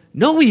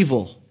 No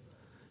evil.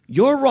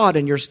 Your rod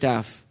and your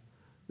staff,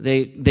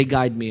 they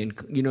guide me, and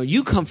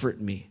you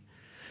comfort me.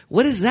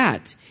 What is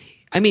that?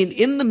 I mean,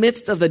 in the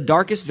midst of the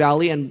darkest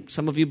valley, and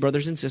some of you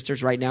brothers and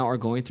sisters right now are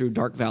going through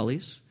dark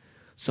valleys.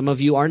 Some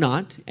of you are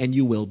not, and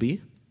you will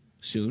be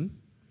soon.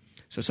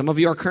 So some of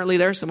you are currently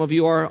there. Some of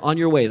you are on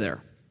your way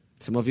there.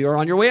 Some of you are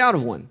on your way out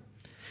of one.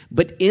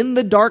 But in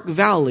the dark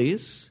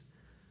valleys,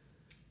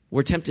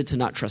 we're tempted to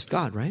not trust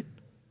God, right?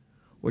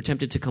 We're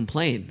tempted to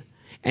complain.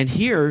 And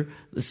here,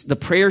 the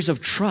prayers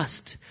of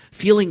trust,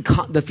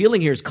 the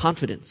feeling here is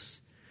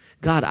confidence.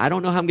 God, I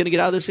don't know how I'm going to get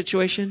out of this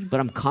situation,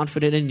 but I'm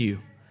confident in you.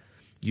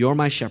 You're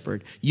my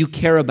shepherd. You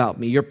care about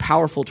me. You're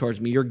powerful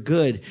towards me. You're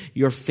good.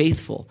 You're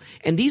faithful.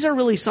 And these are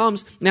really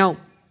Psalms. Now,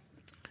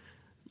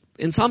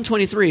 in Psalm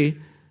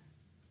 23,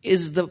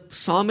 is the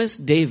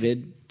psalmist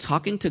David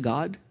talking to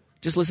God?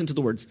 Just listen to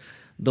the words.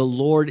 The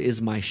Lord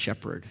is my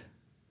shepherd.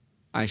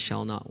 I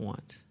shall not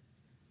want.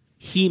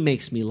 He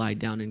makes me lie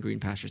down in green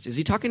pastures. Is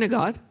he talking to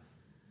God?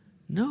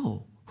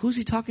 No. Who's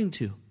he talking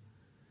to?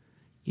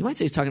 You might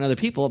say he's talking to other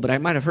people, but I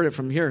might have heard it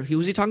from here.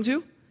 Who's he talking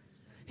to?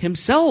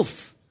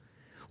 Himself.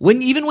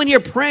 Even when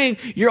you're praying,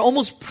 you're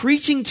almost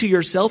preaching to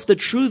yourself the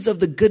truths of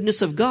the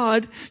goodness of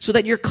God so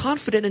that you're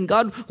confident in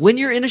God when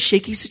you're in a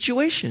shaky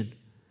situation.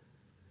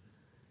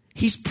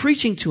 He's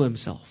preaching to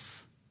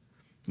himself.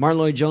 Martin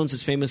Lloyd-Jones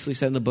has famously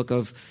said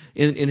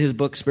in his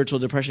book, Spiritual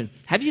Depression,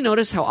 have you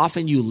noticed how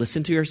often you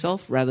listen to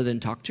yourself rather than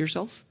talk to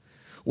yourself?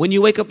 When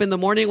you wake up in the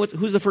morning,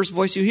 who's the first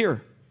voice you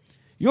hear?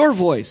 Your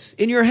voice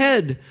in your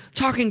head,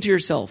 talking to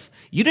yourself.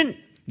 You didn't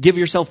give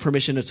yourself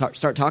permission to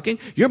start talking.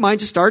 Your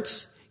mind just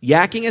starts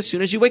yakking as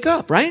soon as you wake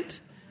up, right?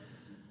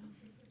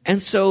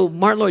 And so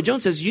Martin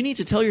Lloyd-Jones says you need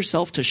to tell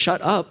yourself to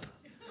shut up,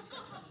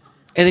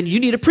 and then you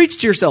need to preach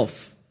to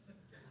yourself.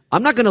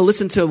 I'm not going to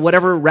listen to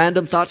whatever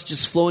random thoughts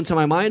just flow into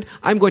my mind.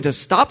 I'm going to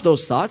stop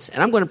those thoughts,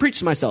 and I'm going to preach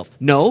to myself.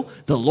 No,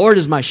 the Lord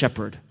is my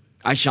shepherd.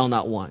 I shall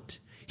not want.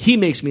 He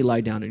makes me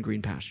lie down in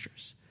green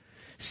pastures.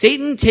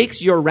 Satan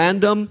takes your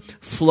random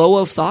flow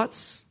of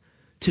thoughts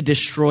to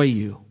destroy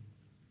you.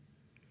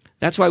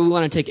 That's why we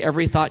want to take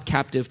every thought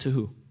captive to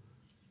who?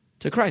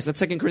 To Christ. That's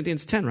 2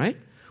 Corinthians 10, right?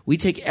 We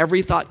take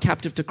every thought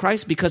captive to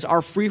Christ because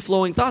our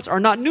free-flowing thoughts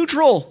are not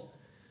neutral.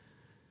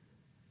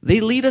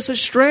 They lead us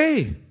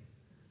astray.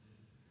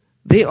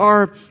 They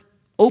are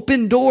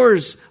open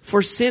doors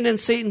for sin and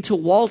Satan to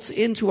waltz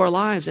into our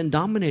lives and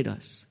dominate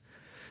us.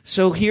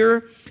 So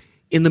here,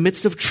 in the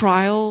midst of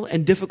trial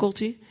and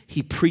difficulty,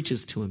 he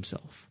preaches to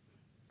himself.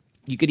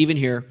 You could even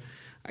hear,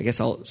 I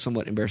guess I'll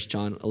somewhat embarrass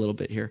John a little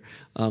bit here.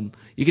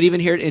 You could even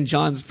hear it in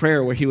John's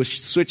prayer where he was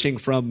switching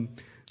from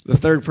the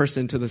third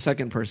person to the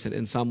second person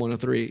in Psalm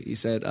 103. He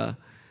said,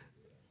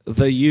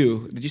 the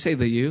you. Did you say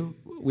the you?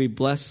 We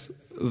bless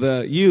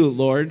the you,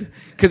 Lord.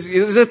 Because it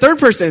was the third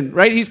person,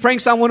 right? He's praying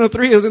Psalm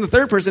 103. It was in the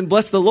third person,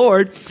 bless the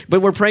Lord.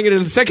 But we're praying it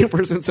in the second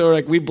person. So we're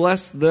like, we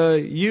bless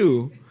the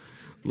you,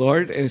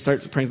 Lord. And he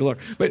starts praying to the Lord.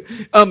 But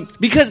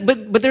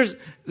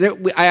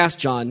I asked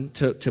John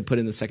to put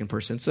in the second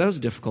person. So that was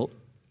difficult.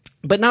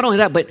 But not only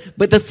that,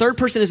 but the third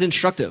person is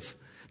instructive.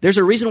 There's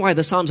a reason why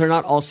the Psalms are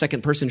not all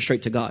second person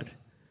straight to God.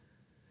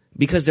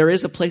 Because there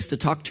is a place to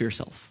talk to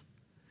yourself.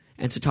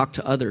 and to talk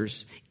to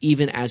others,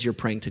 even as you're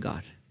praying to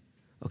God.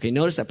 Okay,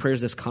 notice that prayer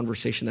is this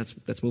conversation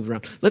that's moving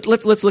around. Let's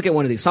look at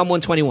one of these. Psalm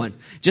 121.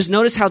 Just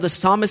notice how the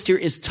psalmist here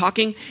is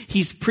talking.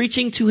 He's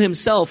preaching to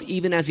himself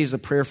even as he has a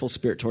prayerful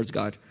spirit towards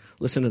God.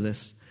 Listen to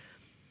this.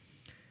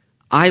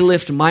 I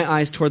lift my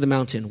eyes toward the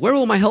mountain. Where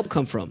will my help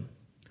come from?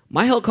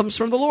 My help comes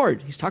from the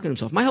Lord. He's talking to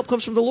himself. My help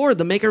comes from the Lord,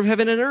 the maker of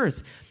heaven and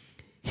earth.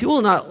 He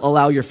will not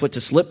allow your foot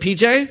to slip,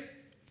 PJ.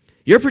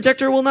 Your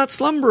protector will not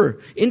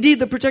slumber. Indeed,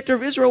 the protector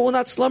of Israel will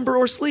not slumber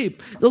or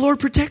sleep. The Lord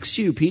protects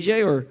you,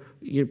 PJ, or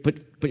you put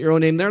your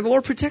own name there. The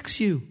Lord protects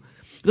you.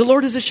 The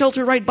Lord is a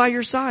shelter right by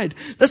your side.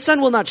 The sun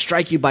will not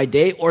strike you by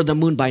day or the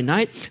moon by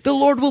night. The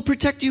Lord will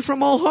protect you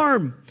from all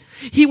harm.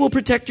 He will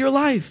protect your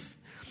life.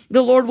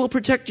 The Lord will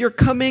protect your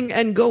coming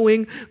and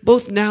going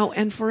both now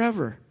and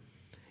forever.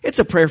 It's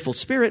a prayerful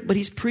spirit, but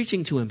he's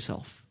preaching to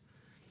himself.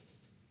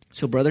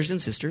 So brothers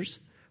and sisters,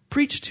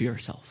 preach to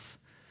yourself.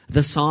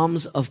 The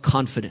Psalms of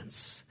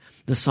confidence,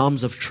 the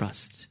Psalms of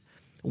trust.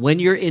 When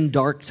you're in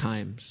dark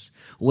times,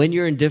 when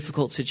you're in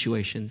difficult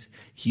situations,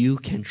 you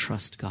can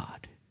trust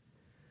God.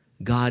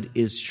 God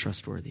is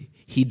trustworthy.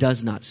 He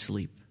does not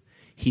sleep.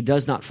 He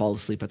does not fall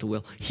asleep at the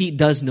wheel. He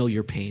does know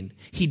your pain.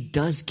 He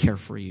does care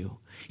for you.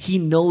 He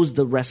knows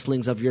the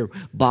wrestlings of your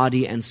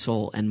body and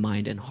soul and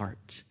mind and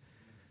heart.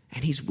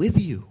 And he's with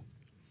you.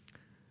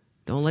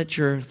 Don't let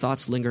your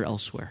thoughts linger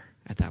elsewhere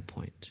at that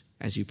point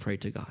as you pray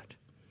to God.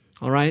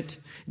 All right?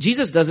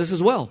 Jesus does this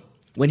as well.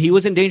 When he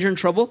was in danger and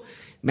trouble,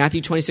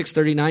 Matthew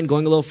 26:39,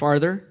 going a little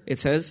farther, it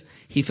says,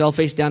 he fell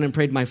face down and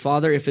prayed, my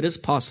Father, if it is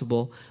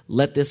possible,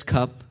 let this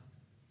cup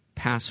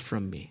pass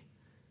from me.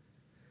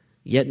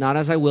 Yet not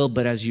as I will,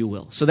 but as you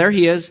will. So there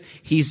he is.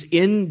 He's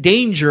in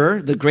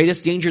danger, the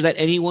greatest danger that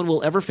anyone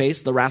will ever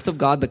face, the wrath of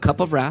God, the cup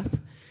of wrath.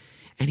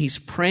 And he's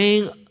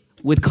praying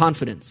with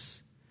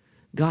confidence.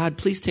 God,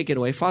 please take it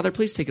away. Father,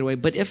 please take it away.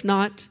 But if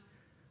not,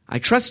 I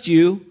trust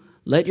you.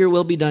 Let your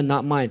will be done,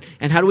 not mine.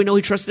 And how do we know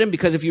he trusted him?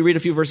 Because if you read a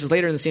few verses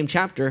later in the same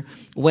chapter,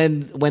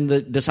 when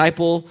the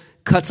disciple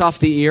cuts off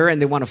the ear and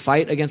they want to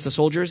fight against the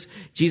soldiers,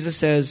 Jesus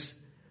says,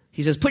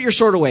 he says, put your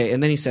sword away.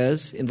 And then he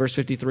says, in verse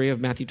 53 of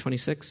Matthew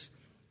 26,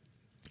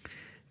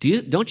 do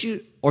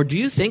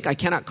you think I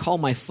cannot call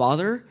my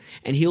Father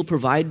and he'll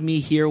provide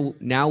me here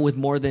now with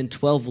more than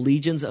 12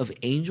 legions of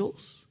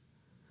angels?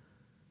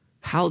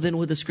 How then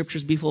would the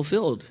scriptures be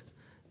fulfilled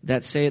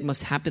that say it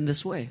must happen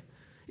this way?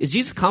 Is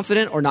Jesus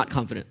confident or not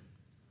confident?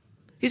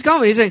 He's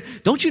confident. He's saying,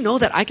 don't you know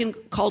that I can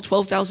call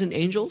 12,000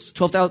 angels,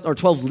 12,000 or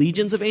 12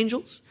 legions of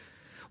angels?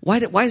 Why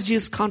is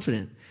Jesus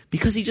confident?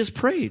 Because he just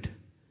prayed.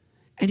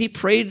 And he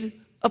prayed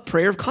a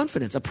prayer of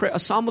confidence, a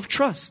psalm of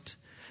trust.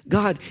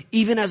 God,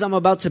 even as I'm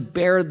about to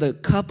bear the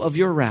cup of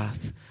your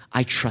wrath,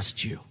 I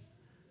trust you.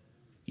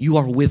 You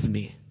are with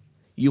me.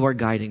 You are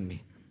guiding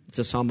me. It's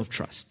a psalm of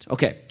trust.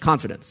 Okay,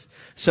 confidence.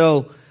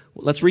 So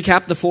let's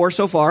recap the four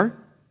so far.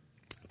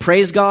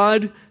 Praise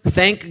God,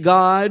 thank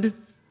God.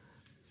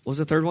 What was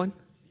the third one?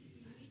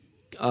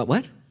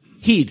 What?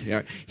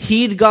 Heed.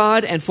 Heed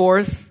God. And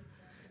fourth,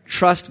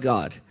 trust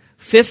God.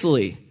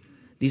 Fifthly,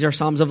 these are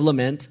psalms of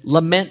lament.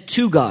 Lament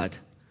to God.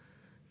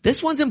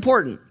 This one's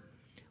important.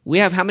 We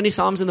have how many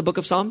psalms in the book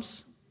of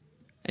Psalms?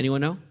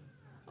 Anyone know?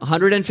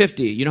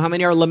 150. You know how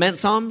many are lament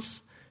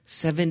psalms?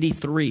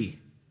 73.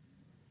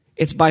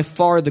 It's by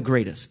far the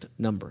greatest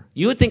number.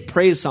 You would think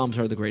praise psalms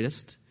are the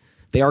greatest.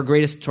 They are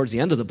greatest towards the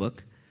end of the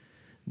book.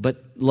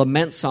 But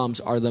lament psalms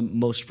are the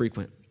most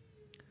frequent.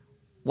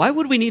 Why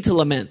would we need to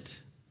lament?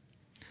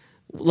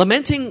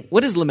 Lamenting,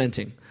 what is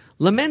lamenting?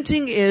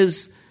 Lamenting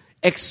is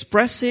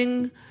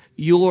expressing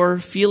your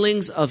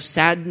feelings of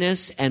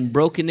sadness and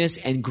brokenness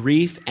and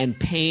grief and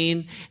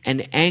pain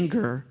and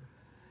anger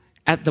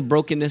at the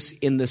brokenness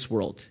in this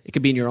world. It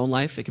could be in your own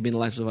life. It could be in the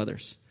lives of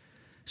others.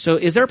 So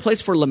is there a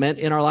place for lament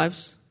in our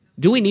lives?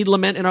 Do we need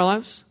lament in our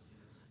lives?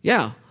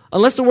 Yeah.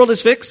 Unless the world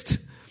is fixed,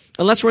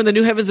 unless we're in the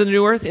new heavens and the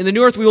new earth. In the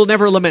new earth, we will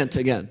never lament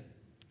again.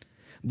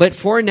 But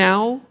for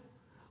now,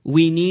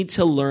 we need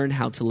to learn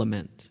how to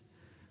lament.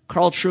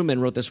 Carl Trueman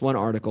wrote this one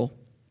article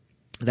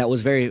that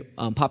was very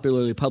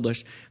popularly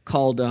published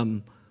called,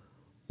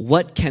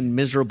 What Can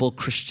Miserable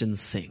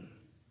Christians Sing?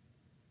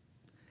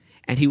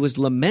 And he was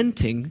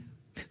lamenting,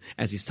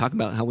 as he's talking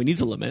about how we need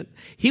to lament,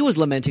 he was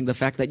lamenting the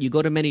fact that you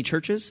go to many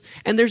churches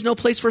and there's no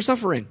place for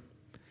suffering.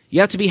 You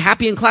have to be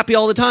happy and clappy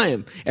all the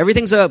time.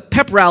 Everything's a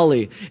pep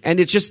rally, and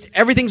it's just,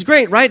 everything's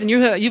great, right? And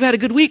you've had a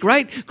good week,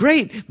 right?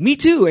 Great, me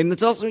too. And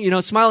it's also,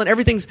 smile and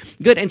everything's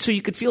good. And so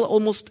you could feel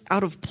almost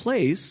out of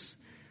place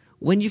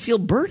when you feel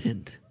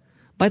burdened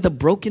by the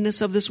brokenness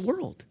of this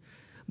world.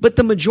 But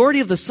the majority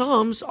of the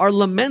Psalms are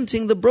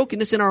lamenting the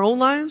brokenness in our own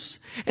lives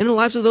and in the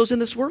lives of those in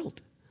this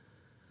world.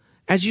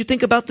 As you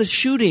think about the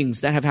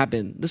shootings that have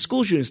happened, the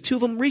school shootings, 2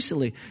 of them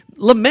recently,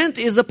 lament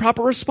is the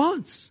proper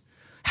response.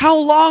 How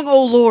long,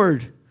 O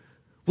Lord?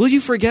 Will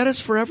you forget us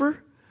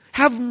forever?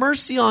 Have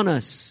mercy on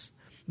us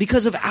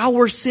because of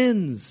our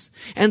sins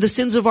and the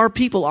sins of our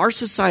people, our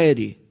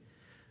society.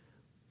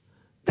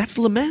 That's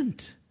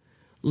lament.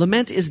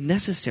 Lament is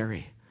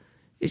necessary.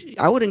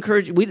 I would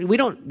encourage,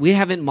 we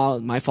haven't,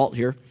 my fault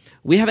here.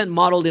 We haven't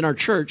modeled in our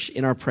church,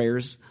 in our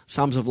prayers,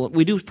 Psalms of Lament.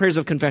 We do prayers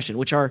of confession,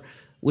 which are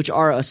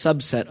a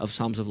subset of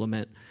Psalms of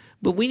Lament.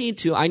 But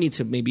I need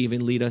to maybe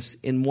even lead us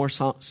in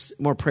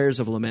more prayers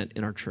of lament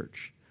in our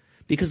church,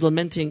 because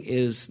lamenting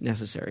is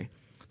necessary.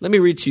 Let me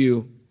read to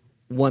you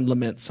one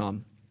lament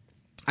psalm.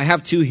 I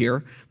have two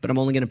here, but I'm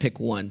only going to pick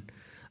one.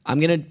 I'm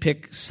going to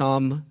pick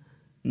Psalm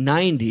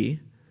 90,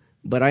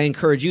 but I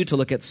encourage you to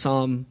look at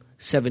Psalm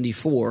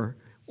 74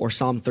 or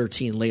Psalm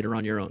 13 later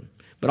on your own.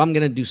 But I'm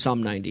going to do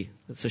Psalm 90.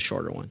 It's a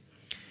shorter one.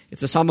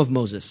 It's a Psalm of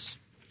Moses.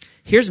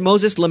 Here's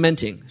Moses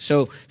lamenting.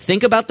 So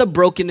think about the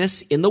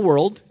brokenness in the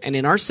world and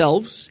in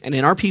ourselves and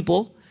in our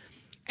people.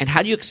 And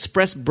how do you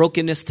express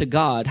brokenness to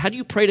God? How do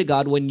you pray to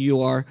God when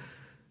you are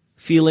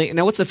feeling?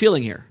 Now, what's the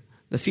feeling here?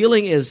 The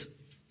feeling is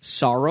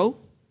sorrow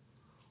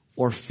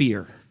or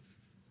fear.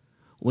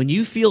 When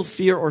you feel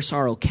fear or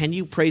sorrow, can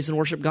you praise and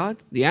worship God?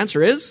 The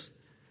answer is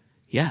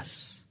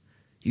yes.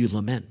 You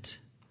lament.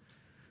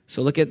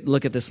 So look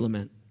at this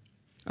lament.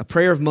 A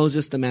prayer of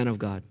Moses, the man of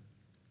God.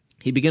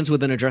 He begins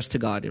with an address to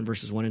God in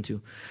verses 1 and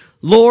 2.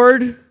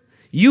 Lord,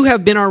 you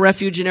have been our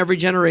refuge in every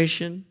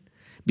generation.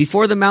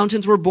 Before the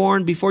mountains were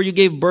born, before you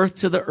gave birth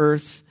to the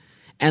earth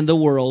and the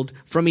world,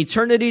 from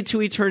eternity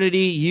to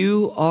eternity,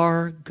 you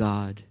are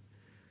God.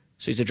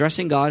 So he's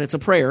addressing God. It's a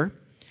prayer.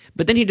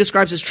 But then he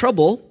describes his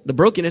trouble, the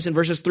brokenness, in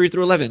verses 3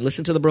 through 11.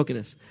 Listen to the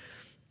brokenness.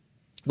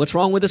 What's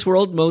wrong with this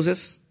world,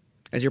 Moses?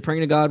 As you're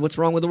praying to God, what's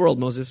wrong with the world,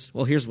 Moses?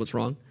 Well, here's what's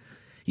wrong.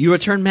 You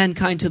return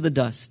mankind to the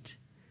dust,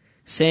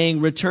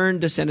 saying, return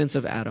descendants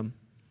of Adam.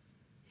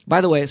 By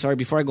the way, sorry,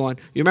 before I go on,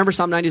 you remember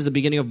Psalm 90 is the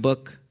beginning of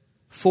book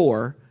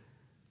 4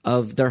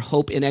 of their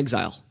hope in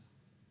exile,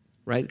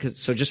 right?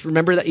 So just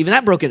remember that, even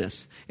that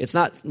brokenness. It's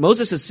not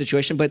Moses'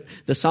 situation, but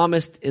the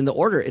psalmist in the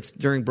order, it's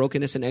during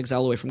brokenness and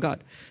exile away from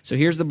God. So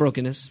here's the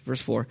brokenness,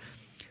 verse 4.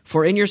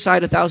 For in your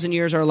sight 1,000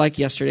 years are like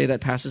yesterday that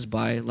passes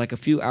by, like a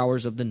few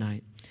hours of the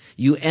night.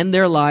 You end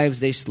their lives,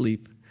 they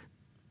sleep.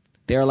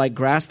 They are like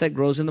grass that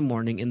grows in the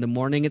morning. In the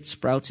morning it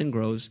sprouts and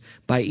grows.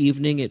 By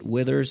evening it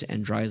withers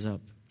and dries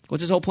up.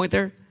 What's his whole point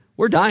there?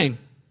 We're dying.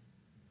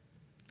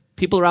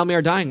 People around me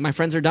are dying. My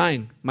friends are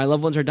dying. My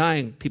loved ones are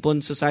dying. People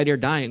in society are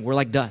dying. We're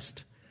like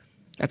dust.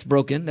 That's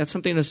broken. That's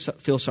something to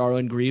feel sorrow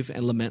and grieve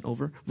and lament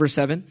over. Verse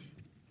 7.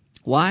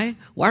 Why?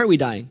 Why are we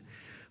dying?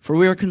 For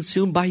we are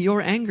consumed by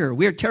your anger.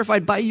 We are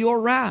terrified by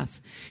your wrath.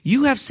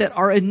 You have set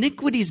our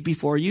iniquities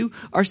before you,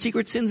 our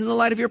secret sins in the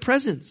light of your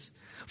presence.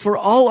 For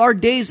all our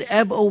days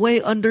ebb away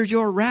under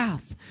your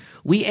wrath.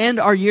 We end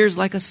our years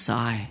like a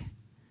sigh.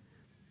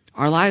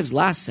 Our lives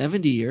last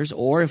 70 years,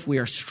 or if we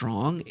are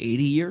strong,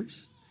 80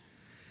 years.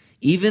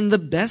 Even the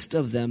best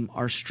of them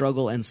are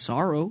struggle and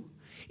sorrow.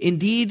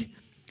 Indeed,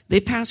 they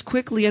pass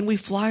quickly and we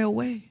fly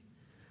away.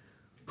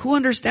 Who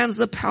understands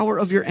the power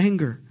of your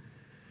anger?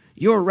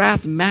 Your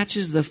wrath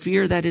matches the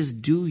fear that is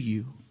due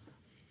you.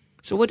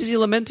 So what is he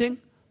lamenting?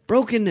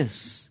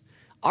 Brokenness.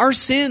 Our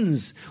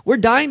sins. We're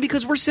dying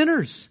because we're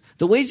sinners.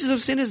 The wages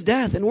of sin is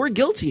death, and we're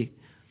guilty.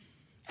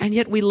 And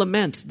yet we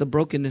lament the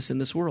brokenness in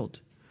this world.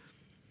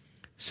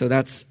 So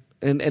that's,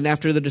 and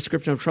after the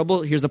description of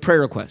trouble, here's the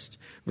prayer request.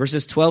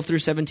 Verses 12 through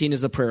 17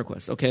 is the prayer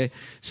request, okay?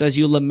 So as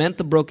you lament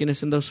the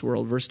brokenness in this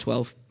world, verse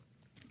 12,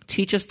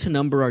 teach us to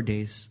number our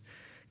days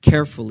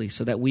carefully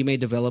so that we may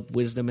develop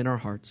wisdom in our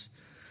hearts.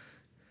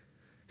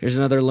 Here's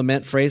another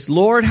lament phrase.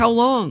 Lord, how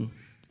long?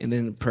 And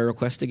then prayer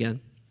request again.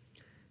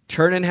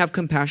 Turn and have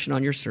compassion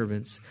on your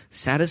servants.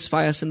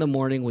 Satisfy us in the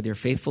morning with your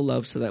faithful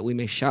love so that we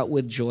may shout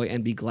with joy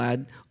and be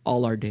glad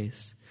all our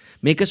days.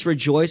 Make us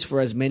rejoice for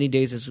as many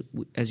days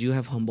as you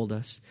have humbled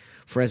us,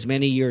 for as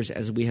many years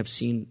as we have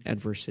seen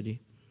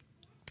adversity.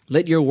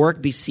 Let your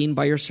work be seen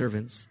by your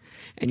servants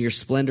and your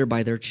splendor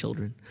by their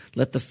children.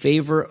 Let the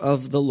favor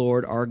of the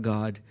Lord our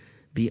God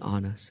be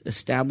on us.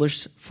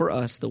 Establish for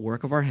us the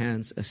work of our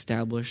hands.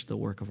 Establish the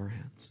work of our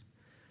hands.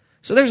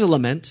 So there's a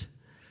lament.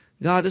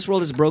 God, this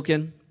world is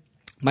broken.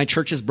 My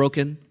church is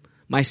broken.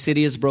 My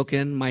city is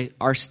broken.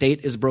 Our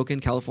state is broken.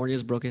 California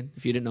is broken.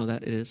 If you didn't know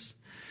that, it is.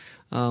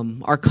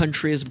 Our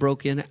country is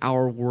broken.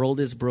 Our world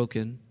is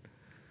broken.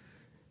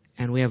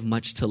 And we have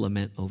much to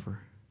lament over.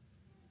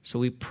 So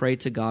we pray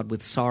to God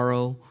with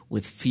sorrow,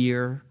 with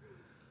fear,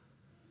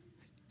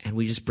 and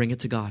we just bring it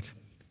to God.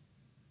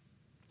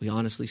 We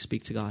honestly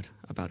speak to God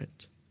about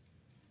it.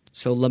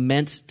 So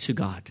lament to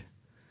God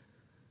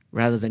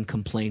rather than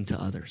complain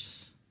to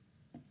others.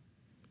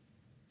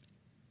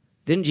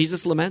 Didn't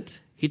Jesus lament?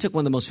 He took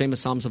one of the most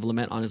famous Psalms of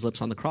lament on his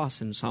lips on the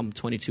cross in Psalm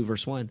 22,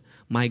 verse 1.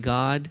 My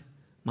God,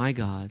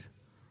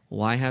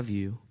 why have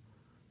you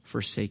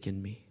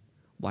forsaken me?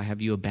 Why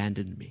have you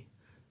abandoned me?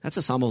 That's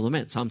a Psalm of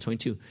lament, Psalm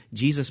 22.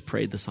 Jesus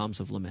prayed the Psalms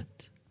of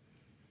lament.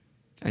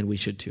 And we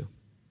should too.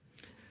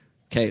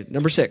 Okay,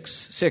 number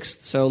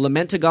sixth. So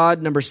lament to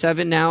God. Number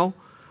 7 now,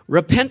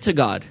 repent to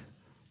God.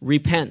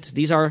 Repent.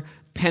 These are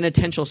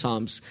penitential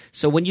psalms.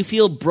 So when you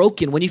feel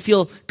broken, when you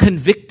feel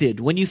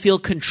convicted, when you feel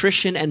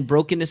contrition and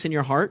brokenness in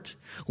your heart,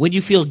 when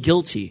you feel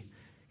guilty,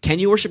 can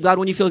you worship God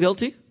when you feel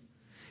guilty?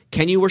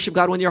 Can you worship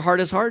God when your heart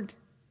is hard?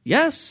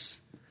 Yes.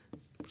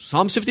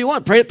 Psalms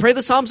 51. Pray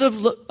the psalms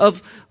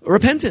of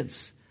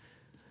repentance.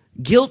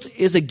 Guilt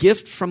is a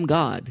gift from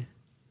God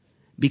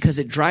because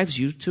it drives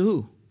you to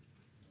who?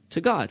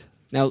 To God.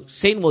 Now,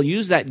 Satan will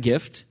use that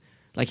gift,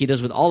 like he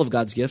does with all of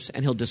God's gifts,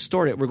 and he'll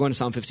distort it. We're going to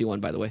Psalm 51,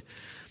 by the way.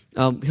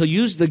 He'll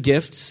use the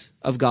gifts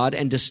of God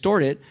and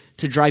distort it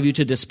to drive you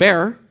to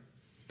despair.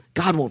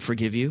 God won't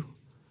forgive you.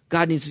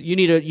 You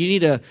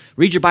need to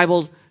read your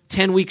Bible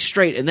 10 weeks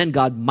straight, and then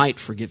God might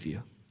forgive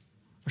you,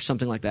 or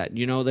something like that.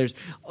 You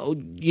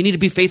need to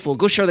be faithful.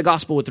 Go share the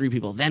gospel with 3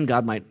 people. Then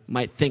God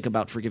might think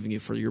about forgiving you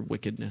for your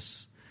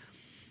wickedness.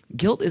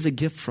 Guilt is a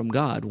gift from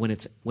God when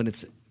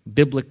it's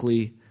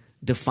biblically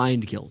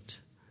defined guilt.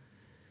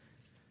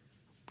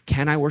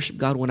 Can I worship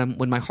God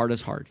when my heart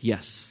is hard?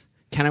 Yes.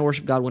 Can I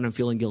worship God when I'm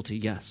feeling guilty?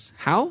 Yes.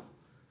 How?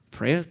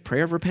 Prayer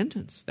of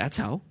repentance. That's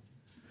how.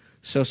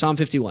 So Psalm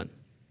 51.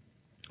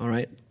 All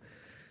right.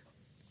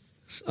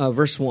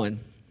 Verse 1.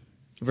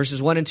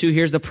 Verses 1 and 2,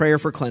 here's the prayer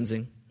for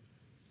cleansing.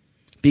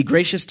 Be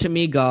gracious to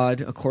me,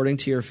 God, according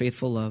to your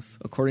faithful love,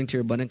 according to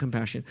your abundant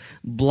compassion.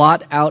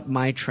 Blot out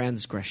my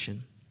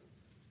transgression.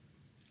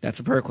 That's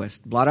a prayer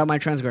request. Blot out my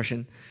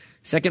transgression.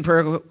 Second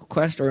prayer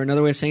request, or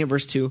another way of saying it,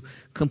 verse 2,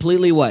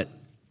 completely what?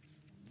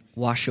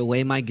 Wash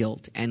away my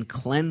guilt and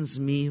cleanse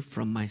me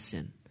from my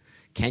sin.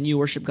 Can you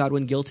worship God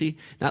when guilty?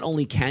 Not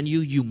only can you,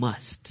 you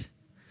must.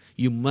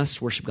 You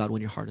must worship God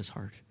when your heart is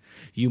hard.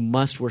 You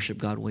must worship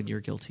God when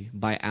you're guilty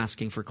by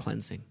asking for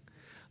cleansing,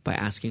 by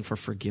asking for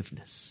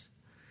forgiveness.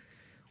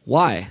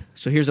 Why?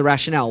 So here's the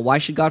rationale. Why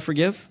should God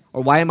forgive?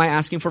 Or why am I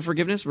asking for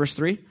forgiveness? Verse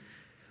 3.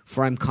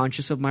 For I'm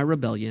conscious of my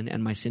rebellion,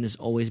 and my sin is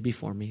always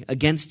before me.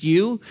 Against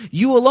you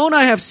alone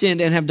I have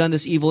sinned and have done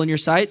this evil in your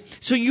sight.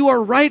 So you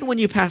are right when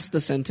you pass the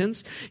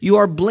sentence. You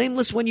are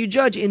blameless when you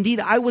judge. Indeed,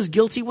 I was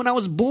guilty when I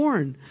was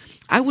born.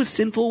 I was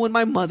sinful when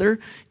my mother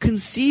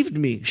conceived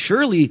me.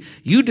 Surely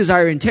you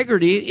desire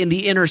integrity in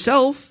the inner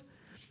self,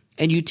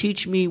 and you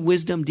teach me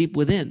wisdom deep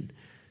within.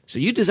 So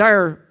you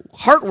desire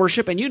heart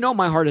worship, and you know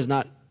my heart is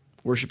not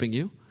worshiping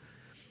you.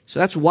 So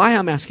that's why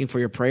I'm asking for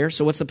your prayer.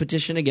 So what's the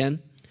petition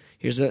again?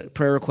 Here's the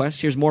prayer request.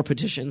 Here's more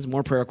petitions,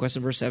 more prayer requests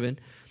in verse 7.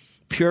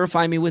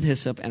 Purify me with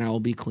hyssop, and I will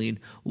be clean.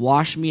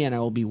 Wash me, and I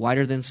will be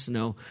whiter than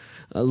snow.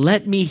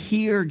 Let me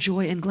hear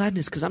joy and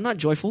gladness, because I'm not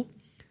joyful,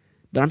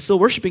 but I'm still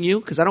worshiping you,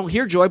 because I don't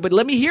hear joy, but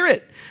let me hear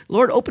it.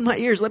 Lord, open my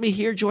ears. Let me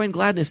hear joy and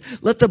gladness.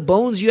 Let the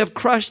bones you have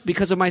crushed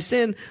because of my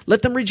sin,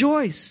 let them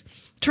rejoice.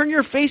 Turn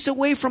your face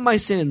away from my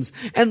sins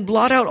and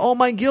blot out all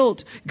my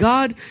guilt.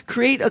 God,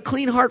 create a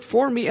clean heart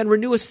for me and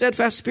renew a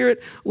steadfast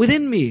spirit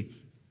within me.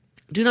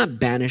 Do not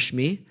banish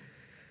me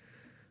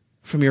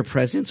from your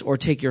presence or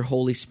take your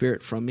Holy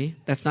Spirit from me.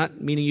 That's not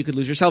meaning you could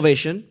lose your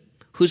salvation.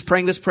 Who's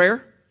praying this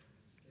prayer?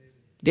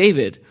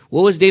 David.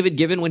 What was David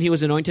given when he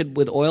was anointed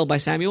with oil by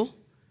Samuel?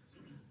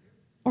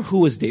 Or who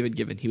was David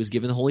given? He was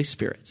given the Holy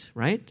Spirit,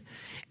 right?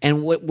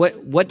 And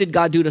what did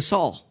God do to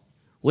Saul?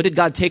 What did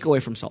God take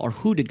away from Saul? Or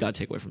who did God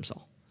take away from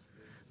Saul?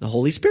 The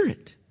Holy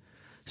Spirit.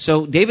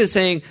 So David is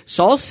saying,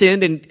 Saul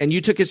sinned and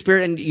you took his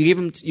spirit and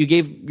you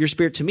gave your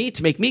spirit to me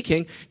to make me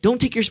king. Don't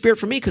take your spirit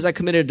from me because I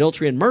committed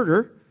adultery and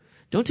murder.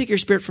 Don't take your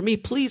spirit from me.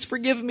 Please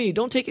forgive me.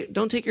 Don't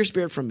take your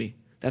spirit from me.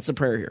 That's the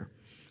prayer here.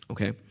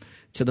 Okay.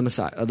 To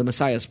the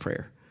Messiah's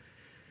prayer.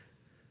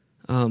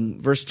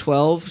 Verse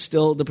 12,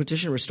 still the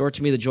petition, restore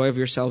to me the joy of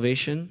your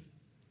salvation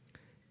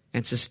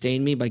and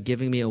sustain me by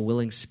giving me a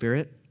willing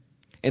spirit.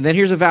 And then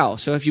here's a vow.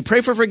 So if you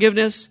pray for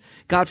forgiveness,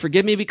 God,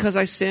 forgive me because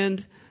I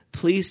sinned.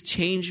 Please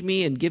change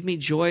me and give me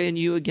joy in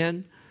you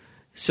again.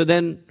 So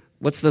then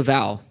what's the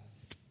vow?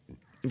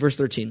 Verse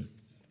 13.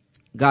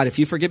 God, if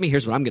you forgive me,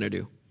 here's what I'm going to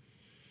do.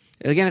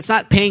 Again, it's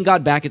not paying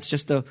God back. It's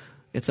just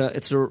it's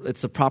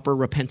a proper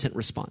repentant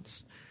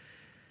response.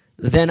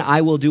 Then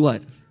I will do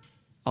what?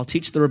 I'll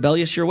teach the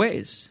rebellious your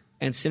ways,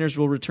 and sinners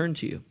will return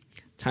to you.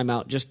 Time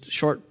out. Just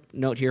short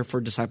note here for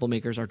disciple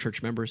makers, our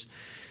church members.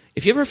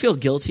 If you ever feel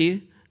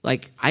guilty,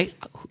 have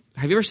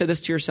you ever said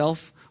this to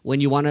yourself when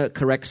you want to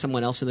correct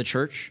someone else in the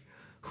church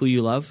who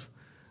you love?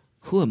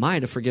 Who am I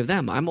to forgive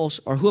them?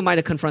 Or who am I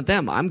to confront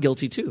them? I'm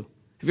guilty too.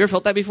 Have you ever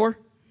felt that before?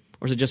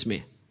 Or is it just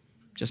me?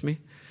 Just me?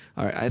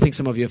 All right, I think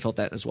some of you have felt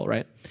that as well,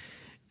 right?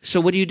 So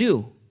what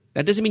do?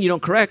 That doesn't mean you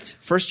don't correct.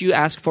 First you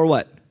ask for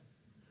what?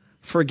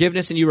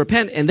 Forgiveness, and you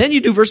repent. And then you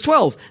do verse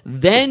 12.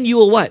 Then you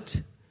will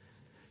what?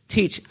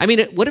 Teach. I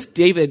mean, what if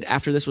David,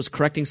 after this, was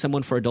correcting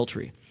someone for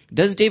adultery?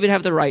 Does David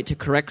have the right to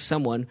correct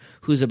someone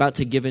who's about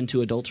to give in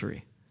to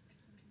adultery?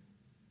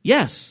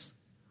 Yes.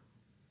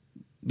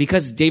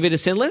 Because David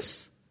is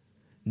sinless?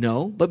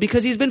 No, but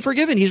because he's been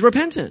forgiven. He's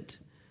repentant.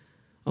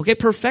 Okay,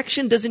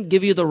 perfection doesn't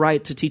give you the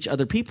right to teach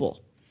other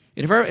people.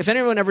 And if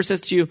anyone ever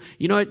says to you,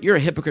 you know what, you're a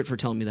hypocrite for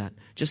telling me that,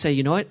 just say,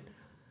 you know what,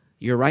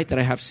 you're right that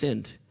I have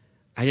sinned.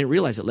 I didn't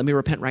realize it. Let me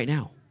repent right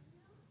now.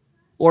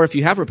 Or if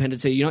you have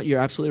repented, say, you know what, you're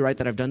absolutely right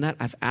that I've done that.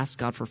 I've asked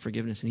God for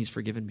forgiveness and he's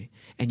forgiven me.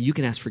 And you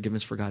can ask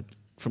forgiveness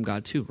from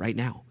God too, right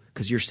now,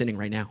 because you're sinning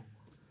right now.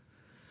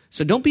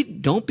 So don't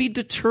be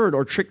deterred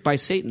or tricked by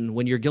Satan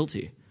when you're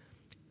guilty.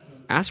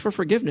 Ask for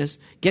forgiveness,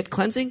 get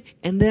cleansing,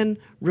 and then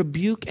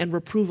rebuke and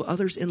reprove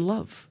others in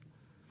love.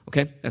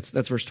 Okay, that's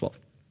verse 12.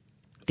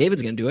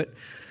 David's going to do it.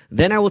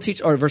 Then I will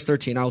teach, or verse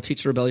 13, I will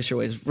teach the rebellious your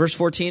ways. Verse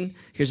 14,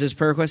 here's his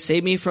prayer request.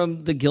 Save me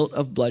from the guilt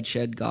of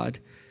bloodshed, God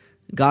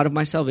of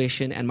my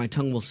salvation, and my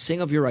tongue will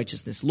sing of your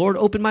righteousness. Lord,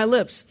 open my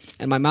lips,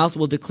 and my mouth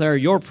will declare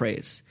your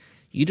praise.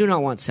 You do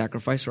not want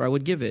sacrifice, or I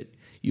would give it.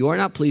 You are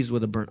not pleased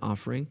with a burnt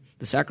offering.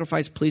 The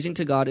sacrifice pleasing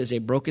to God is a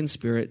broken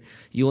spirit.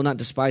 You will not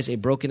despise a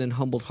broken and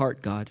humbled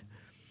heart, God.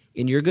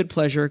 In your good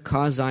pleasure,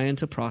 cause Zion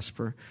to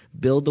prosper.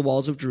 Build the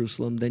walls of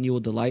Jerusalem. Then you will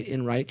delight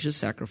in righteous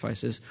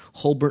sacrifices,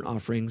 whole burnt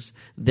offerings.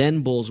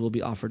 Then bulls will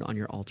be offered on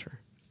your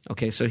altar.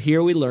 Okay, so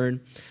here we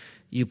learn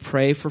you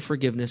pray for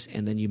forgiveness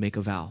and then you make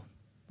a vow.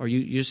 Or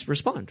you just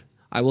respond.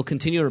 I will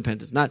continue in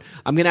repentance. Not,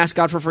 I'm going to ask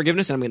God for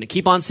forgiveness and I'm going to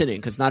keep on sinning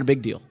because it's not a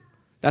big deal.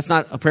 That's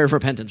not a prayer of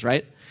repentance,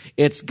 right?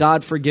 It's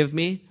God, forgive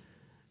me.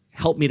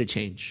 Help me to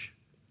change.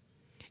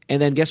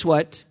 And then guess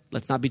what?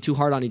 Let's not be too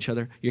hard on each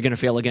other. You're going to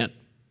fail again.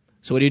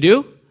 So what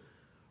do?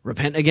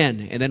 Repent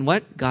again. And then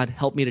what? God,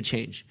 help me to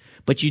change.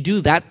 But you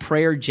do that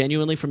prayer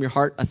genuinely from your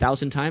heart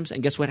 1,000 times,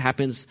 and guess what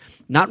happens?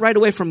 Not right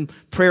away from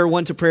prayer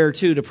 1 to prayer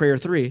 2 to prayer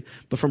 3,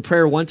 but from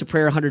prayer 1 to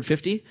prayer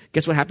 150,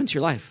 guess what happens to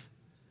your life?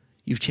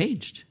 You've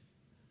changed.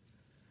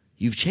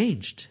 You've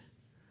changed.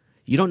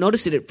 You don't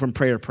notice it from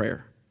prayer to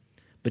prayer.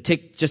 But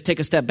just take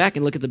a step back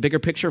and look at the bigger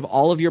picture of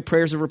all of your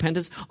prayers of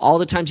repentance, all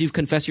the times you've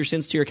confessed your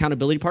sins to your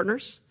accountability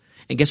partners,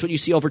 and guess what you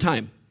see over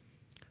time?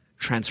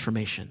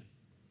 Transformation.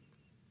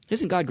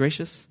 Isn't God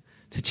gracious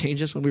to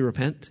change us when we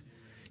repent?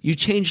 You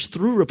change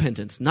through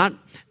repentance, not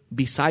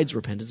besides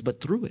repentance, but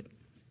through it.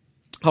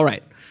 All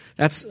right,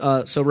 that's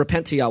so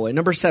repent to Yahweh.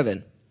 Number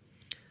 7,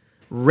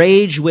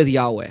 rage with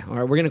Yahweh. All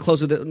right, we're going to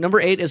close with it.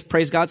 Number 8 is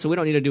praise God, so we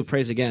don't need to do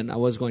praise again. I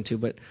was going to,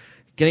 but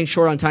getting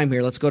short on time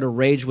here, let's go to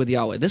rage with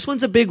Yahweh. This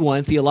one's a big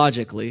one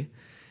theologically.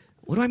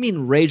 What do I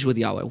mean rage with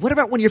Yahweh? What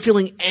about when you're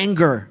feeling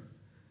anger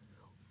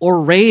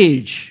or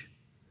rage?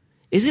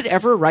 Is it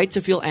ever right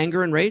to feel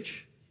anger and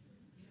rage?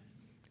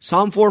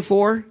 Psalm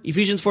 4:4,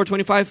 Ephesians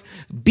 4:25,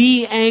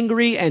 be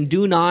angry and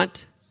do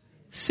not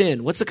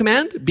sin. What's the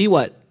command? Be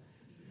what?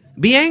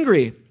 Be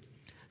angry.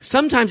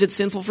 Sometimes it's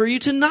sinful for you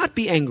to not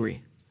be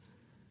angry.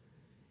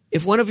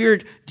 If one of your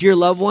dear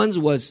loved ones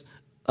was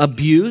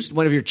abused,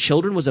 one of your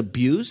children was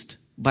abused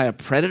by a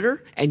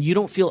predator, and you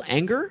don't feel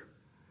anger,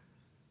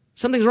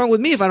 something's wrong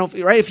with me if I don't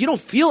feel, right? If you don't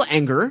feel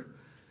anger,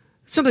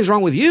 something's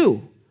wrong with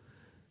you.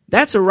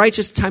 That's a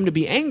righteous time to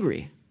be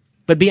angry.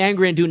 But be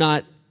angry and do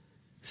not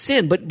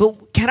sin. But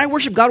can I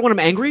worship God when I'm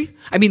angry?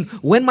 I mean,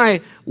 when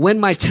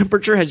my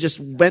temperature has just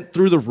went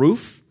through the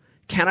roof,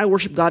 can I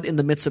worship God in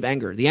the midst of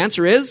anger? The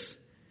answer is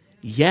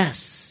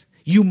yes.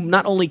 You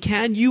not only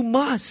can, you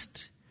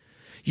must.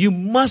 You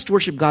must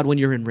worship God when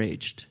you're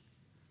enraged.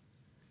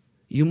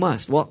 You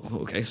must. Well,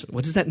 okay, so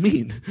what does that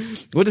mean?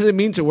 What does it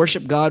mean to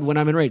worship God when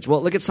I'm enraged?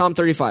 Well, look at Psalm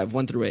 35,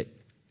 1 through 8.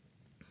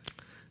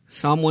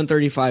 Psalm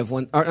 135,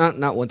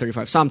 not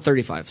 135, Psalm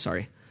 35,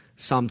 sorry.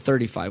 Psalm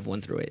 35,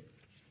 1 through 8.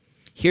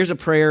 Here's a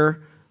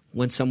prayer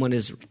when someone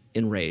is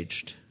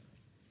enraged.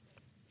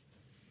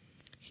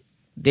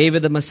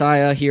 David the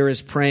Messiah here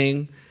is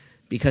praying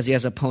because he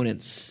has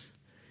opponents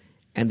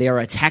and they are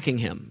attacking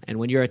him. And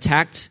when you're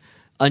attacked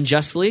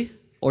unjustly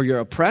or you're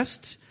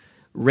oppressed,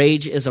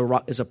 rage is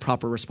a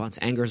proper response.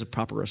 Anger is a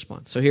proper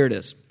response. So here it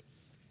is.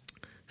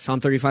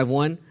 Psalm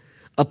 35:1.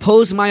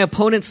 Oppose my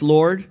opponents,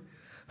 Lord.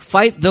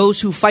 Fight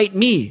those who fight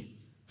me.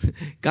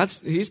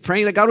 He's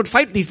praying that God would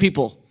fight these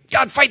people.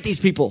 God, fight these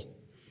people.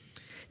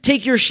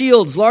 Take your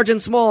shields, large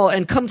and small,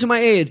 and come to my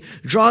aid.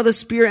 Draw the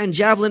spear and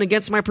javelin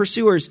against my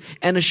pursuers,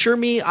 and assure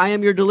me I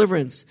am your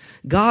deliverance.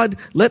 God,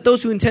 let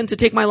those who intend to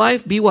take my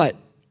life be what?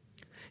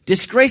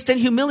 Disgraced and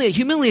humiliate.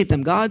 Humiliate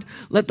them, God.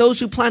 Let those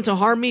who plan to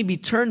harm me be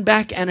turned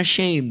back and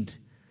ashamed.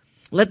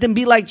 Let them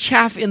be like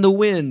chaff in the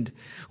wind,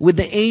 with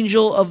the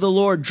angel of the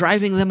Lord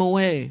driving them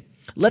away.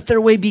 Let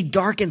their way be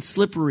dark and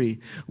slippery,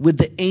 with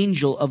the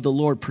angel of the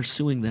Lord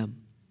pursuing them.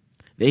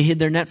 They hid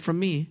their net for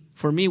me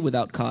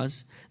without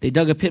cause. They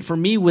dug a pit for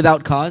me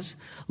without cause.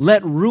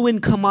 Let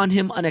ruin come on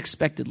him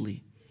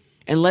unexpectedly.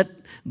 And let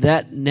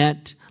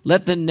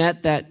the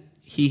net that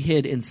he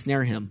hid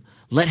ensnare him.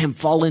 Let him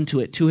fall into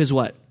it, to his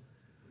what?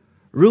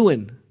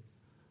 Ruin.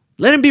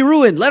 Let him be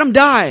ruined. Let him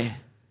die.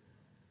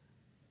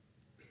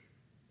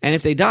 And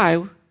if they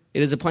die,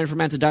 it is appointed for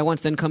man to die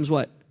once, then comes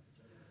what?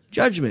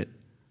 Judgment.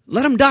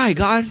 Let them die,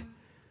 God.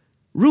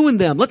 Ruin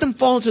them. Let them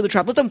fall into the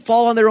trap. Let them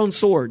fall on their own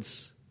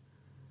swords.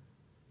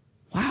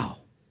 Wow.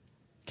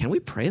 Can we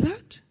pray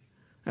that?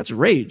 That's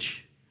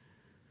rage.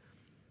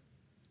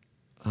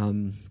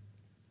 The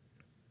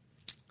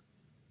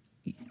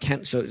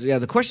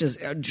question is,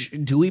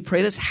 do we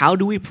pray this? How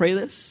do we pray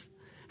this?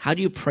 How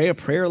do you pray a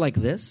prayer like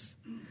this?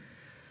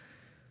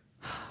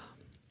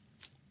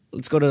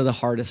 Let's go to the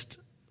hardest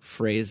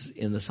phrase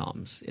in the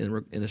Psalms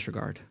in this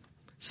regard.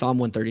 Psalm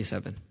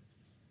 137.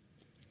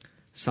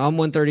 Psalm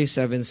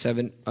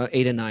 137,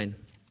 8 and 9.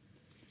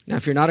 Now,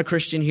 if you're not a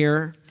Christian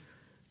here,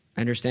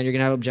 I understand you're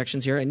going to have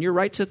objections here, and you're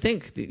right to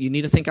think. You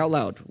need to think out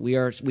loud. We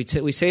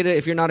say that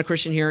if you're not a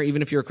Christian here,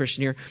 even if you're a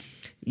Christian here,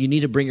 you need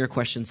to bring your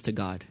questions to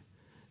God.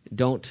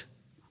 Don't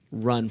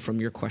run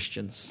from your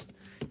questions.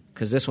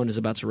 because this one is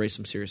about to raise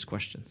some serious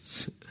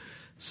questions.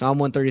 Psalm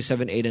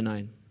 137, 8 and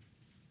 9.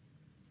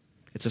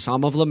 It's a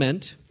psalm of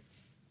lament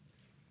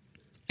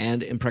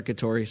and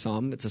imprecatory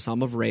psalm. It's a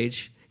psalm of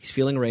rage. He's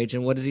feeling rage.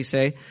 And what does he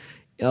say?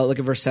 Look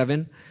at verse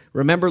 7.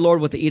 Remember, Lord,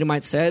 what the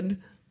Edomites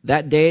said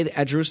that day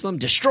at Jerusalem?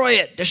 Destroy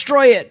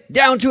it,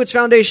 down to its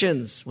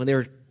foundations, when they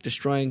were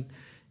destroying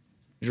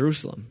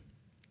Jerusalem.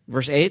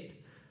 Verse 8.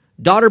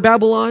 Daughter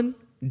Babylon,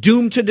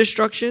 doomed to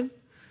destruction.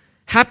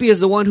 Happy is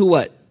the one who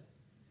what?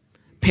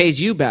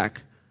 Pays you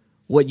back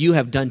what you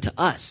have done to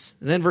us.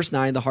 And then verse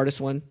 9, the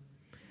hardest one.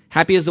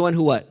 Happy is the one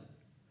who what?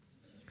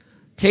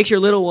 Takes your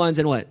little ones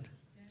and what?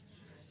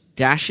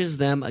 Dashes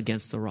them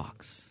against the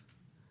rocks.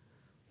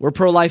 We're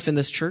pro-life in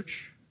this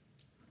church.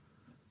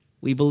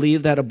 We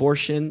believe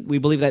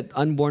that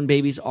unborn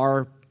babies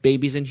are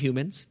babies and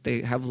humans.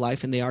 They have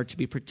life and they are to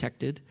be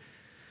protected.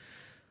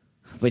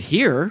 But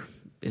here,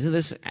 isn't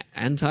this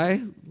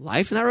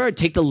anti-life in that regard?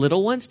 Take the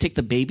little ones, take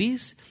the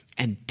babies,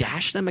 and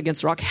dash them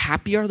against the rock.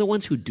 Happy are the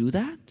ones who do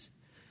that?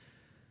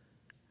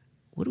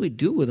 What do we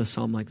do with a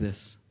psalm like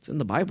this? It's in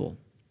the Bible.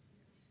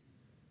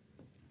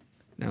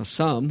 Now,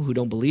 some who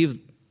don't believe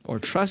or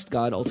trust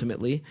God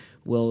ultimately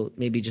will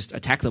maybe just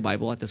attack the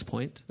Bible at this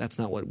point. That's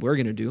not what we're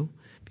going to do,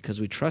 because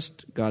we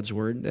trust God's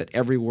word, that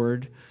every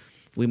word,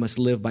 we must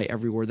live by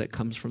every word that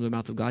comes from the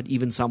mouth of God,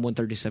 even Psalm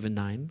 137,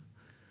 9.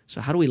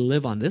 So how do we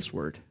live on this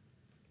word?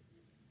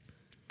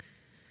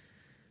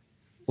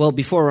 Well,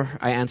 before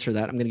I answer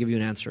that, I'm going to give you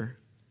an answer.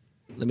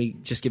 Let me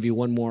just give you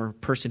one more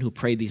person who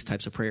prayed these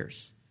types of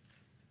prayers.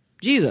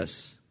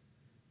 Jesus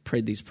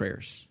prayed these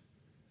prayers.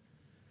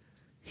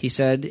 He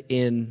said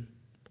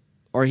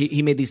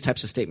he made these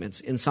types of statements.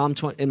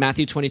 In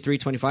Matthew 23,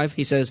 25,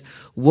 he says,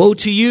 "Woe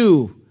to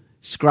you,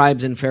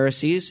 scribes and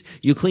Pharisees!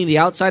 You clean the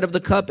outside of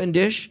the cup and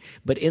dish,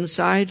 but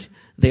inside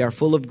they are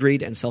full of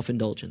greed and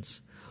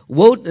self-indulgence.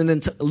 Woe!" And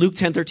then Luke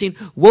 10:13,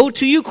 "Woe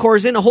to you,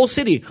 Chorazin, a whole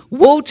city!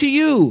 Woe to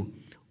you!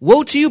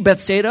 Woe to you,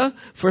 Bethsaida!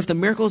 For if the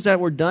miracles that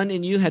were done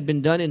in you had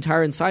been done in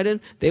Tyre and Sidon,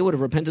 they would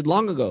have repented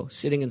long ago,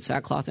 sitting in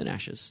sackcloth and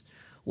ashes."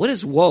 What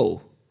is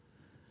woe?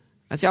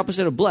 That's the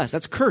opposite of blessed.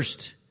 That's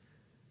cursed.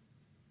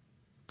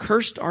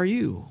 Cursed are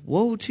you.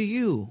 Woe to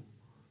you.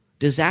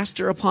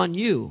 Disaster upon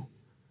you.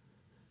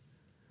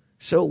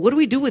 So what do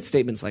we do with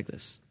statements like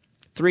this?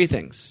 3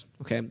 things.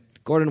 Okay.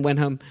 Gordon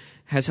Wenham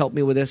has helped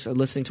me with this.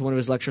 Listening to one of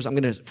his lectures. I'm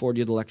going to forward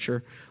you the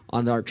lecture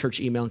on our church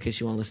email in case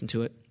you want to listen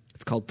to it.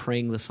 It's called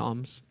Praying the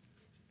Psalms.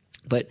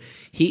 But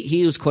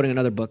he was quoting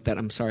another book that,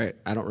 I'm sorry,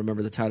 I don't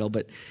remember the title,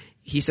 but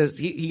he says,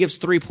 he gives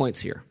 3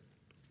 points here.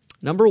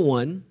 Number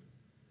 1,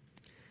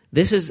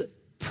 this is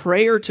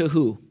prayer to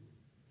who?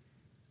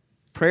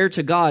 Prayer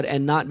to God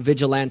and not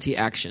vigilante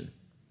action.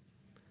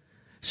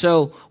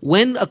 So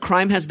when a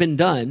crime has been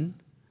done,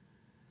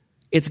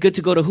 it's good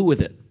to go to who with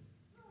it?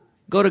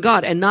 Go to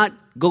God and not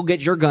go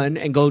get your gun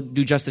and go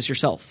do justice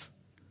yourself,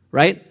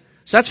 right?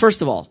 So that's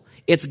first of all.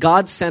 It's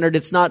God-centered.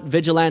 It's not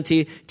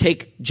vigilante,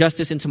 take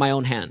justice into my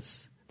own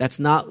hands. That's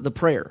not the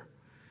prayer.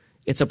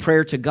 It's a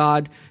prayer to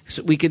God.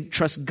 So we could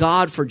trust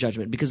God for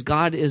judgment because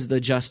God is the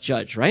just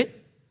judge, right?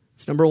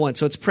 It's number 1.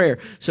 So it's prayer.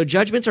 So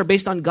judgments are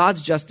based on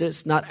God's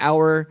justice, not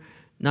our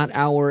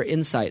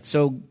insight.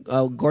 So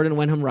Gordon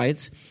Wenham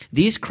writes,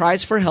 "These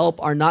cries for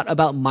help are not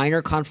about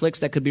minor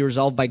conflicts that could be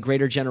resolved by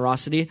greater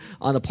generosity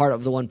on the part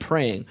of the one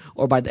praying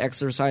or by the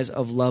exercise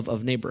of love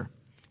of neighbor."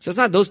 So it's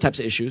not those types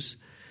of issues.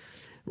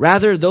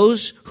 Rather,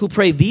 those who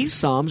pray these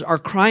psalms are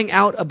crying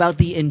out about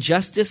the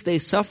injustice they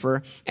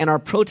suffer and are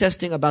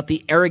protesting about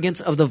the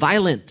arrogance of the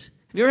violent.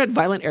 Have you ever had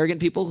violent, arrogant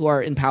people who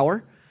are in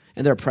power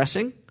and they're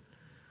oppressing?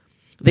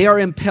 They are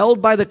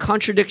impelled by the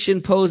contradiction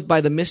posed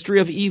by the mystery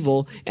of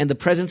evil and the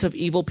presence of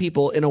evil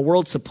people in a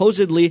world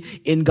supposedly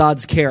in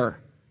God's care.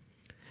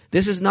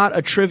 This is not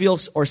a trivial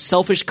or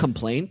selfish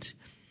complaint.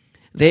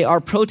 They are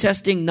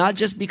protesting not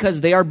just because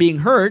they are being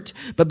hurt,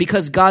 but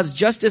because God's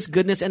justice,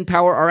 goodness, and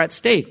power are at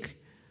stake.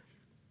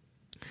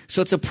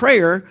 So it's a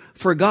prayer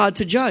for God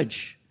to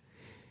judge.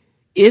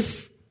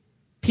 If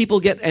people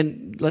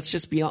and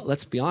let's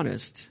be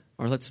honest,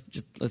 or let's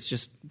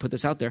just put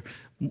this out there.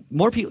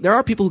 There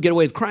are people who get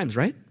away with crimes,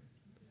 right?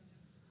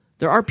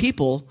 There are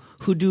people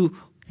who do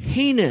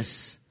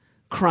heinous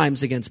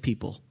crimes against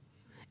people,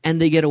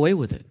 and they get away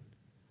with it.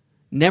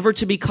 Never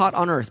to be caught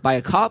on earth by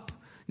a cop,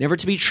 never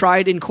to be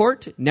tried in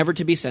court, never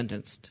to be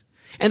sentenced.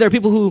 And there are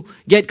people who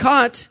get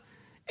caught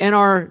and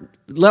are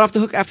let off the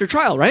hook after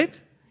trial, right?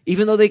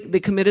 Even though they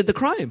committed the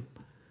crime.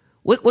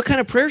 What kind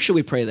of prayer should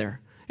we pray there?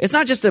 It's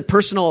not just a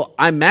personal,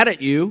 I'm mad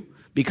at you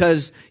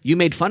because you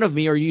made fun of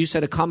me or you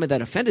said a comment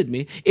that offended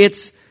me.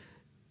 It's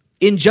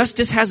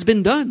injustice has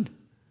been done.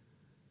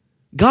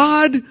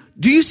 God,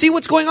 do you see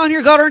what's going on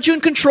here? God, aren't you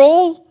in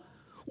control?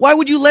 Why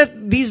would you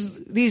let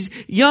these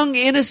young,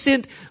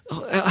 innocent,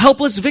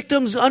 helpless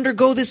victims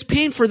undergo this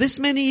pain for this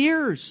many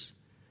years?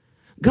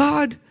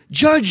 God,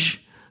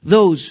 judge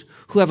those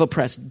who have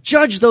oppressed.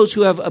 Judge those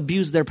who have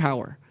abused their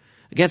power.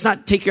 Again, it's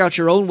not take out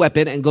your own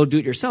weapon and go do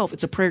it yourself.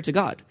 It's a prayer to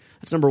God.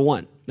 That's number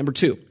 1. Number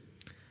 2,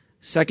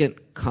 second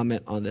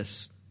comment on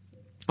this.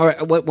 All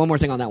right, one more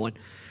thing on that one.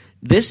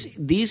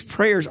 These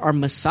prayers are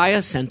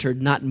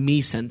Messiah-centered, not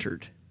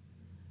me-centered.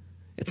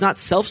 It's not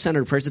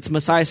self-centered prayers, it's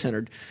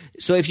Messiah-centered.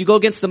 So if you go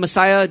against the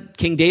Messiah,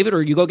 King David,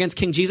 or you go against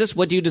King Jesus,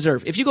 what do you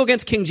deserve? If you go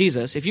against King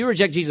Jesus, if you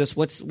reject Jesus,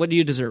 what do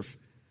you deserve?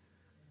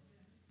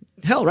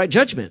 Hell, right?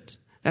 Judgment.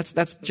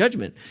 That's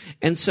judgment.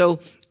 And so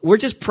we're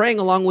just praying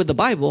along with the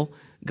Bible,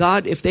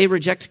 God, if they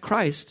reject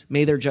Christ,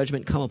 may their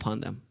judgment come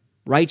upon them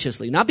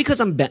righteously. Not because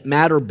I'm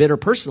mad or bitter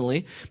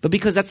personally, but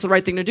because that's the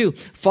right thing to do.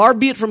 Far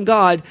be it from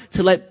God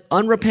to let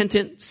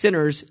unrepentant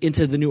sinners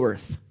into the new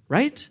earth,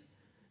 right?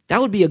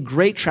 That would be a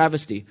great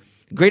travesty.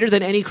 Greater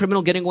than any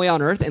criminal getting away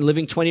on earth and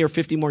living 20 or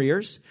 50 more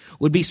years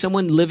would be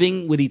someone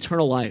living with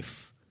eternal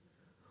life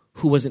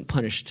who wasn't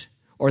punished,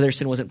 or their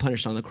sin wasn't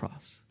punished on the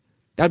cross.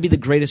 That would be the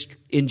greatest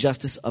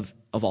injustice of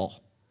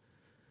all.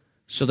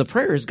 So the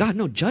prayer is, God,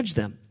 no, judge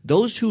them.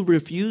 Those who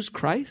refuse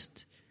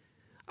Christ,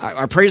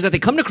 our prayer is that they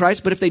come to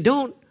Christ, but if they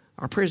don't,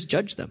 our prayers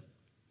judge them.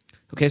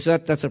 Okay, so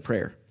that's a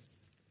prayer.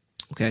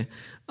 Okay.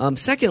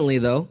 Secondly,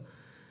 though,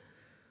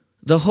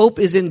 the hope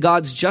is in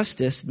God's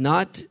justice,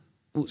 not...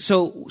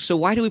 So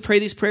why do we pray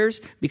these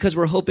prayers? Because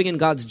we're hoping in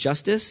God's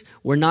justice.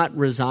 We're not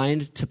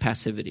resigned to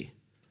passivity.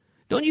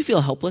 Don't you feel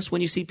helpless when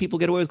you see people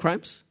get away with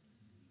crimes?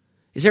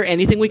 Is there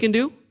anything we can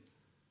do?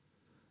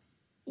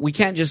 We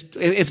can't just,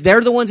 if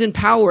they're the ones in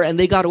power and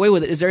they got away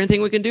with it, is there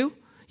anything we can do?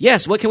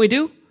 Yes, what can we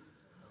do?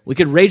 We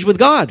can rage with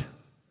God.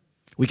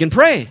 We can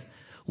pray.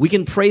 We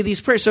can pray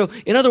these prayers. So,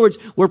 in other words,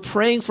 we're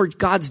praying for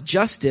God's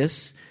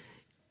justice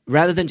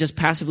rather than just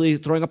passively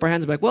throwing up our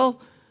hands and be like, well,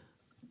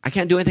 I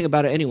can't do anything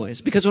about it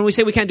anyways. Because when we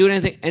say we can't do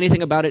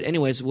anything about it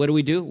anyways, what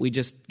do? We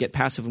just get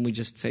passive and we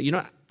just say, you know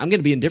what? I'm going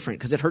to be indifferent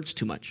because it hurts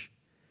too much.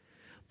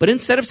 But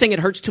instead of saying it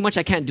hurts too much,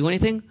 I can't do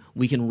anything,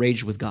 we can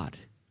rage with God.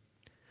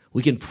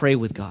 We can pray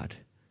with God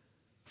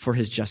for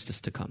his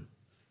justice to come.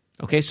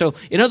 Okay, so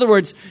in other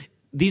words,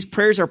 these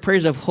prayers are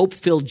prayers of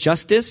hope-filled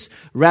justice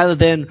rather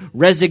than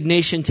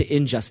resignation to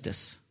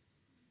injustice.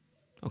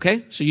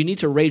 Okay, so you need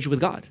to rage with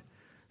God.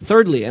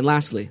 Thirdly and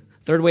lastly,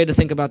 third way to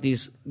think about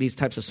these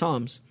types of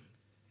psalms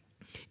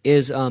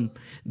is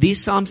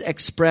these psalms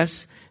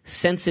express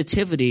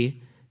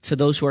sensitivity to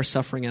those who are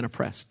suffering and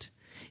oppressed.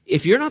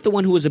 If you're not the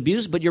one who was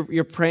abused, but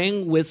you're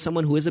praying with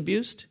someone who is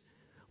abused,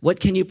 what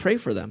can you pray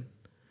for them?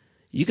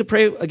 You could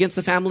pray against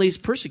the family's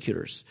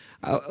persecutors.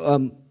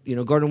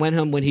 Gordon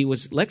Wenham, when he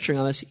was lecturing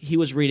on this, he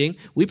was reading.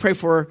 We pray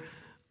for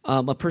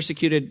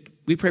persecuted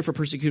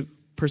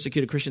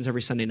Christians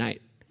every Sunday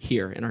night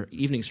here in our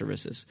evening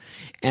services,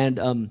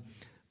 and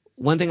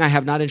one thing I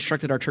have not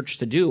instructed our church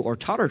to do or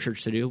taught our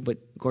church to do, but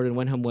Gordon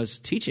Wenham was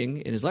teaching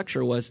in his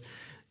lecture was,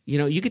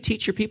 you could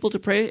teach your people to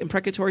pray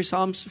imprecatory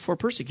psalms for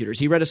persecutors.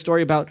 He read a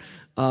story about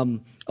a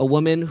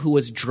woman who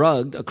was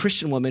drugged, a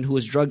Christian woman who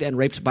was drugged and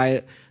raped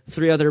by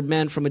 3 other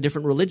men from a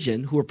different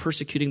religion who were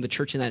persecuting the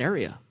church in that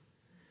area.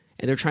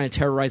 And they're trying to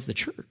terrorize the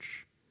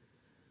church.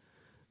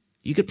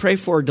 You could pray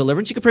for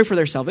deliverance, you could pray for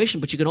their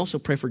salvation, but you can also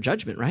pray for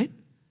judgment, right?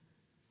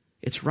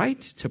 It's right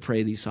to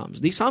pray these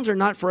psalms. These psalms are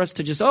not for us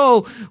to just,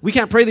 we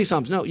can't pray these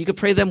psalms. No, you could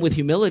pray them with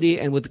humility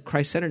and with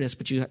Christ-centeredness,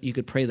 but you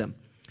could pray them.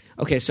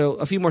 Okay, so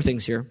a few more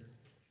things here.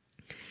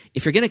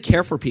 If you're going to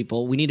care for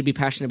people, we need to be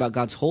passionate about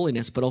God's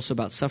holiness, but also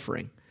about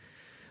suffering.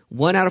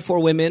 1 out of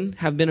 4 women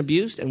have been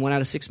abused, and 1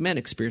 out of 6 men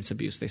experience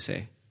abuse, they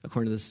say,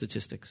 according to the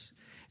statistics.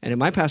 And in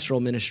my pastoral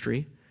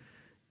ministry,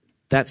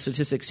 that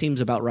statistic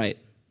seems about right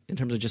in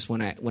terms of just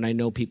when I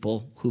know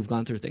people who've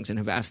gone through things and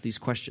have asked these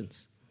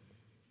questions.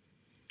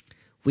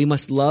 We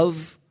must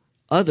love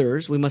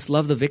others. We must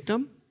love the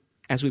victim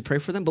as we pray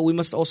for them, but we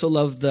must also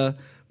love the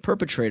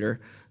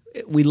perpetrator.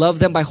 We love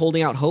them by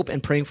holding out hope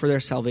and praying for their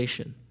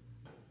salvation.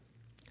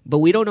 But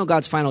we don't know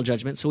God's final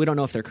judgment, so we don't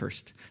know if they're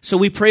cursed. So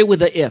we pray with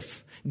the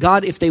if.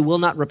 God, if they will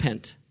not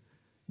repent,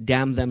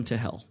 damn them to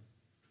hell.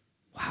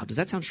 Wow, does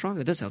that sound strong?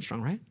 That does sound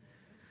strong, right?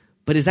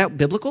 But is that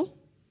biblical?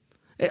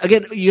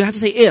 Again, you have to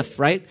say if,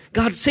 right?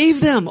 God,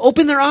 save them,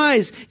 open their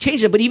eyes,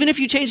 change them. But even if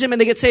you change them and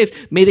they get saved,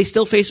 may they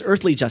still face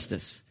earthly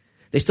justice.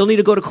 They still need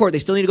to go to court. They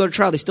still need to go to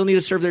trial. They still need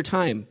to serve their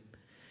time.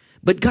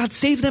 But God,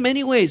 save them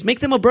anyways. Make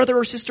them a brother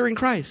or sister in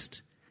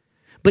Christ.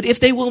 But if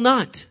they will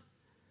not,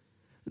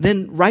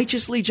 then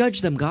righteously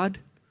judge them, God.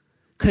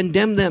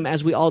 Condemn them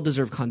as we all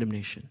deserve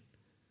condemnation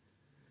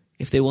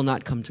if they will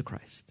not come to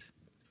Christ.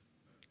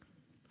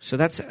 So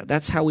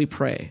that's how we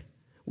pray.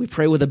 We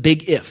pray with a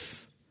big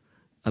if.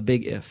 A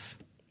big if.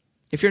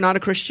 If you're not a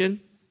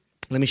Christian,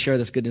 let me share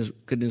this good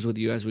news with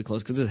you as we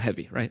close, because this is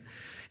heavy, right?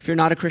 If you're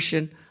not a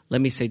Christian,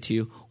 let me say to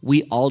you,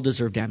 we all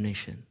deserve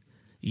damnation.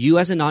 You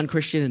as a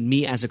non-Christian and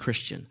me as a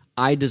Christian.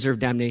 I deserve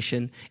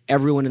damnation.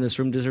 Everyone in this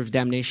room deserves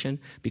damnation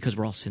because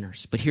we're all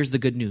sinners. But here's the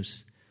good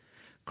news.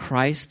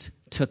 Christ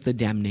took the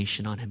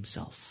damnation on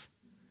himself.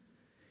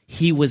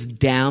 He was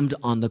damned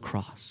on the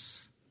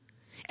cross.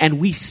 And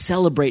we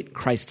celebrate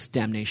Christ's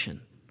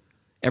damnation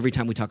every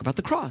time we talk about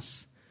the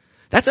cross.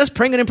 That's us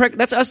praying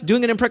that's us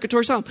doing an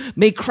imprecatory psalm.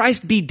 May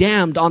Christ be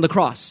damned on the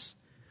cross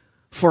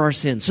for our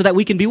sins so that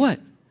we can be what?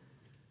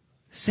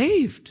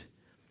 Saved.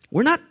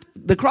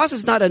 The cross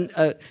is not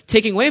a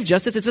taking away of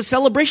justice. It's a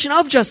celebration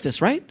of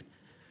justice, right?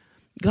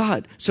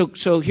 God.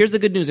 So here's the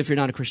good news if you're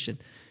not a Christian.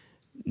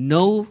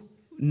 No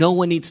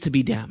one needs to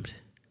be damned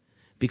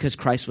because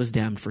Christ was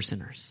damned for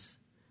sinners.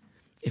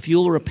 If you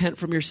will repent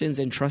from your sins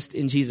and trust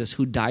in Jesus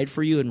who died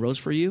for you and rose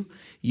for you,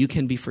 you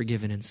can be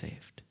forgiven and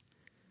saved.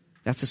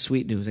 That's the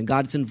sweet news. And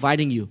God's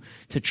inviting you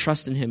to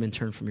trust in him and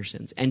turn from your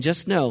sins. And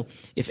just know,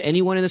 if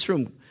anyone in this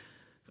room,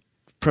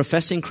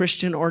 professing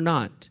Christian or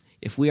not,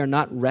 if we are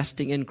not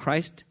resting in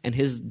Christ and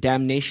his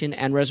damnation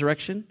and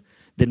resurrection,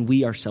 then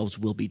we ourselves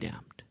will be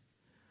damned.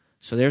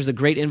 So there's the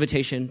great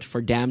invitation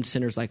for damned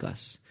sinners like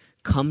us.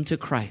 Come to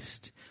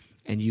Christ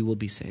and you will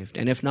be saved.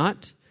 And if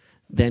not,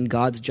 then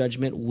God's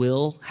judgment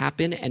will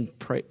happen, and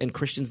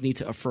Christians need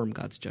to affirm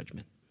God's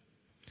judgment.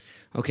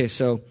 Okay,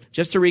 so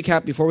just to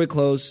recap before we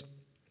close,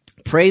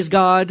 praise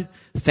God,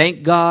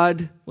 thank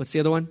God, what's the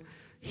other one?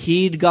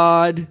 Heed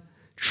God,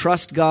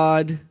 trust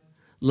God,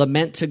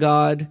 lament to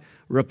God,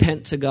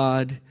 repent to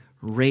God,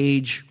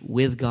 rage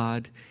with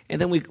God. And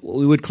then we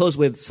would close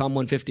with Psalm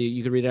 150.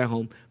 You could read it at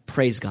home.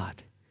 Praise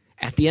God.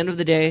 At the end of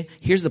the day,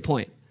 here's the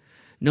point.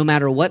 No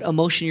matter what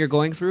emotion you're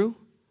going through,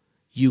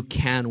 you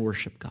can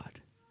worship God.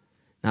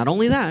 Not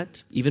only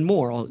that, even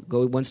more, I'll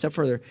go one step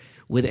further.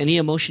 With any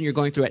emotion you're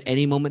going through at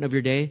any moment of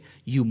your day,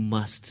 you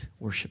must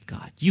worship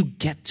God. You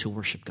get to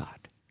worship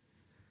God.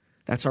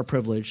 That's our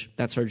privilege.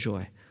 That's our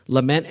joy.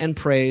 Lament and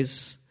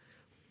praise,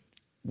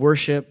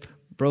 worship,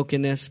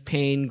 brokenness,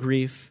 pain,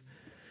 grief,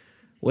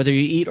 whether you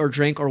eat or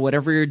drink or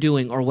whatever you're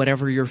doing or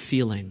whatever you're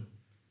feeling,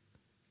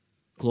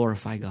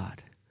 glorify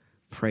God.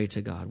 Pray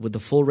to God with the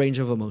full range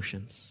of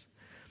emotions.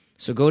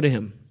 So go to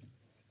him.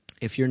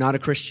 If you're not a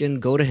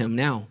Christian, go to him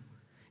now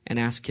and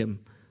ask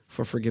him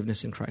for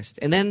forgiveness in Christ.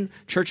 And then,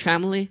 church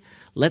family,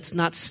 let's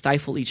not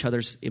stifle each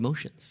other's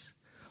emotions.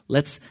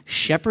 Let's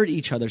shepherd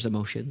each other's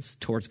emotions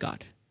towards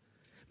God.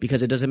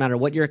 Because it doesn't matter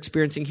what you're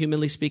experiencing,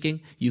 humanly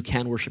speaking, you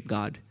can worship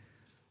God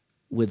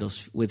with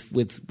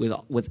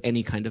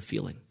any kind of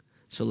feeling.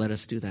 So let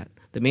us do that.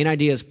 The main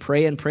idea is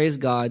pray and praise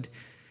God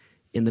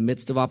in the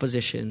midst of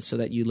opposition so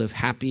that you live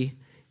happy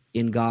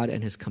in God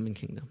and his coming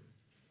kingdom.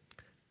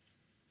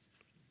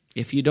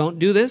 If you don't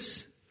do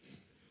this,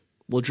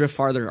 we'll drift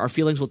farther. Our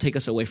feelings will take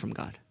us away from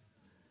God.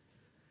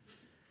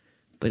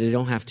 But they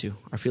don't have to.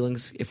 Our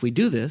feelings, if we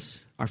do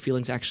this, our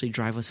feelings actually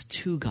drive us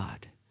to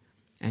God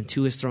and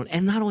to his throne.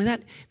 And not only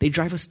that, they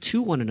drive us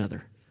to one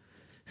another.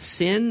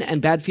 Sin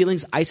and bad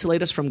feelings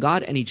isolate us from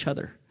God and each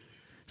other.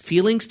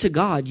 Feelings to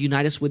God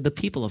unite us with the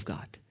people of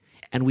God.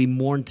 And we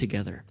mourn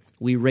together.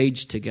 We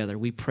rage together.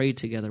 We pray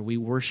together. We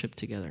worship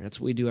together. That's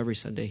what we do every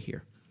Sunday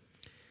here.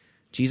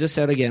 Jesus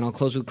said again, I'll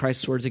close with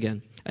Christ's words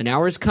again, an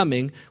hour is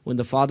coming when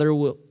the Father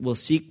will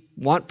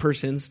want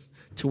persons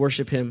to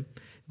worship him.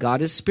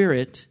 God is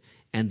spirit,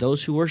 and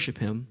those who worship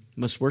him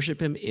must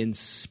worship him in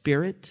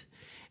spirit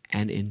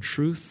and in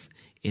truth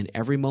in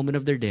every moment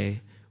of their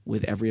day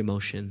with every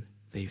emotion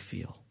they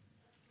feel.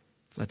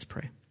 Let's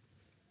pray.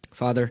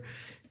 Father,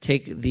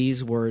 take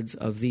these words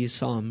of these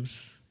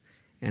Psalms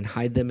and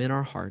hide them in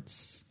our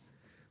hearts.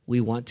 We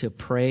want to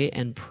pray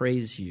and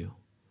praise you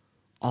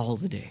all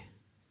the day,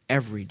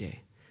 every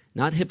day.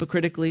 Not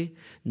hypocritically,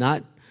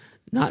 not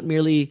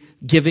merely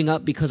giving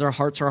up because our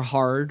hearts are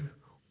hard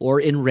or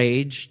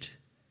enraged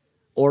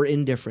or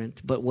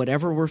indifferent, but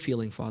whatever we're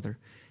feeling, Father,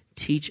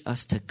 teach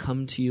us to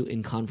come to you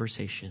in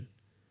conversation.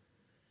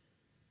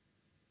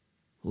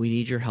 We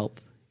need your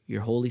help,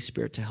 your Holy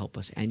Spirit to help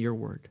us, and your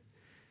word,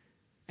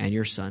 and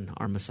your Son,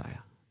 our Messiah.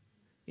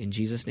 In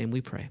Jesus' name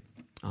we pray.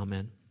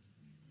 Amen.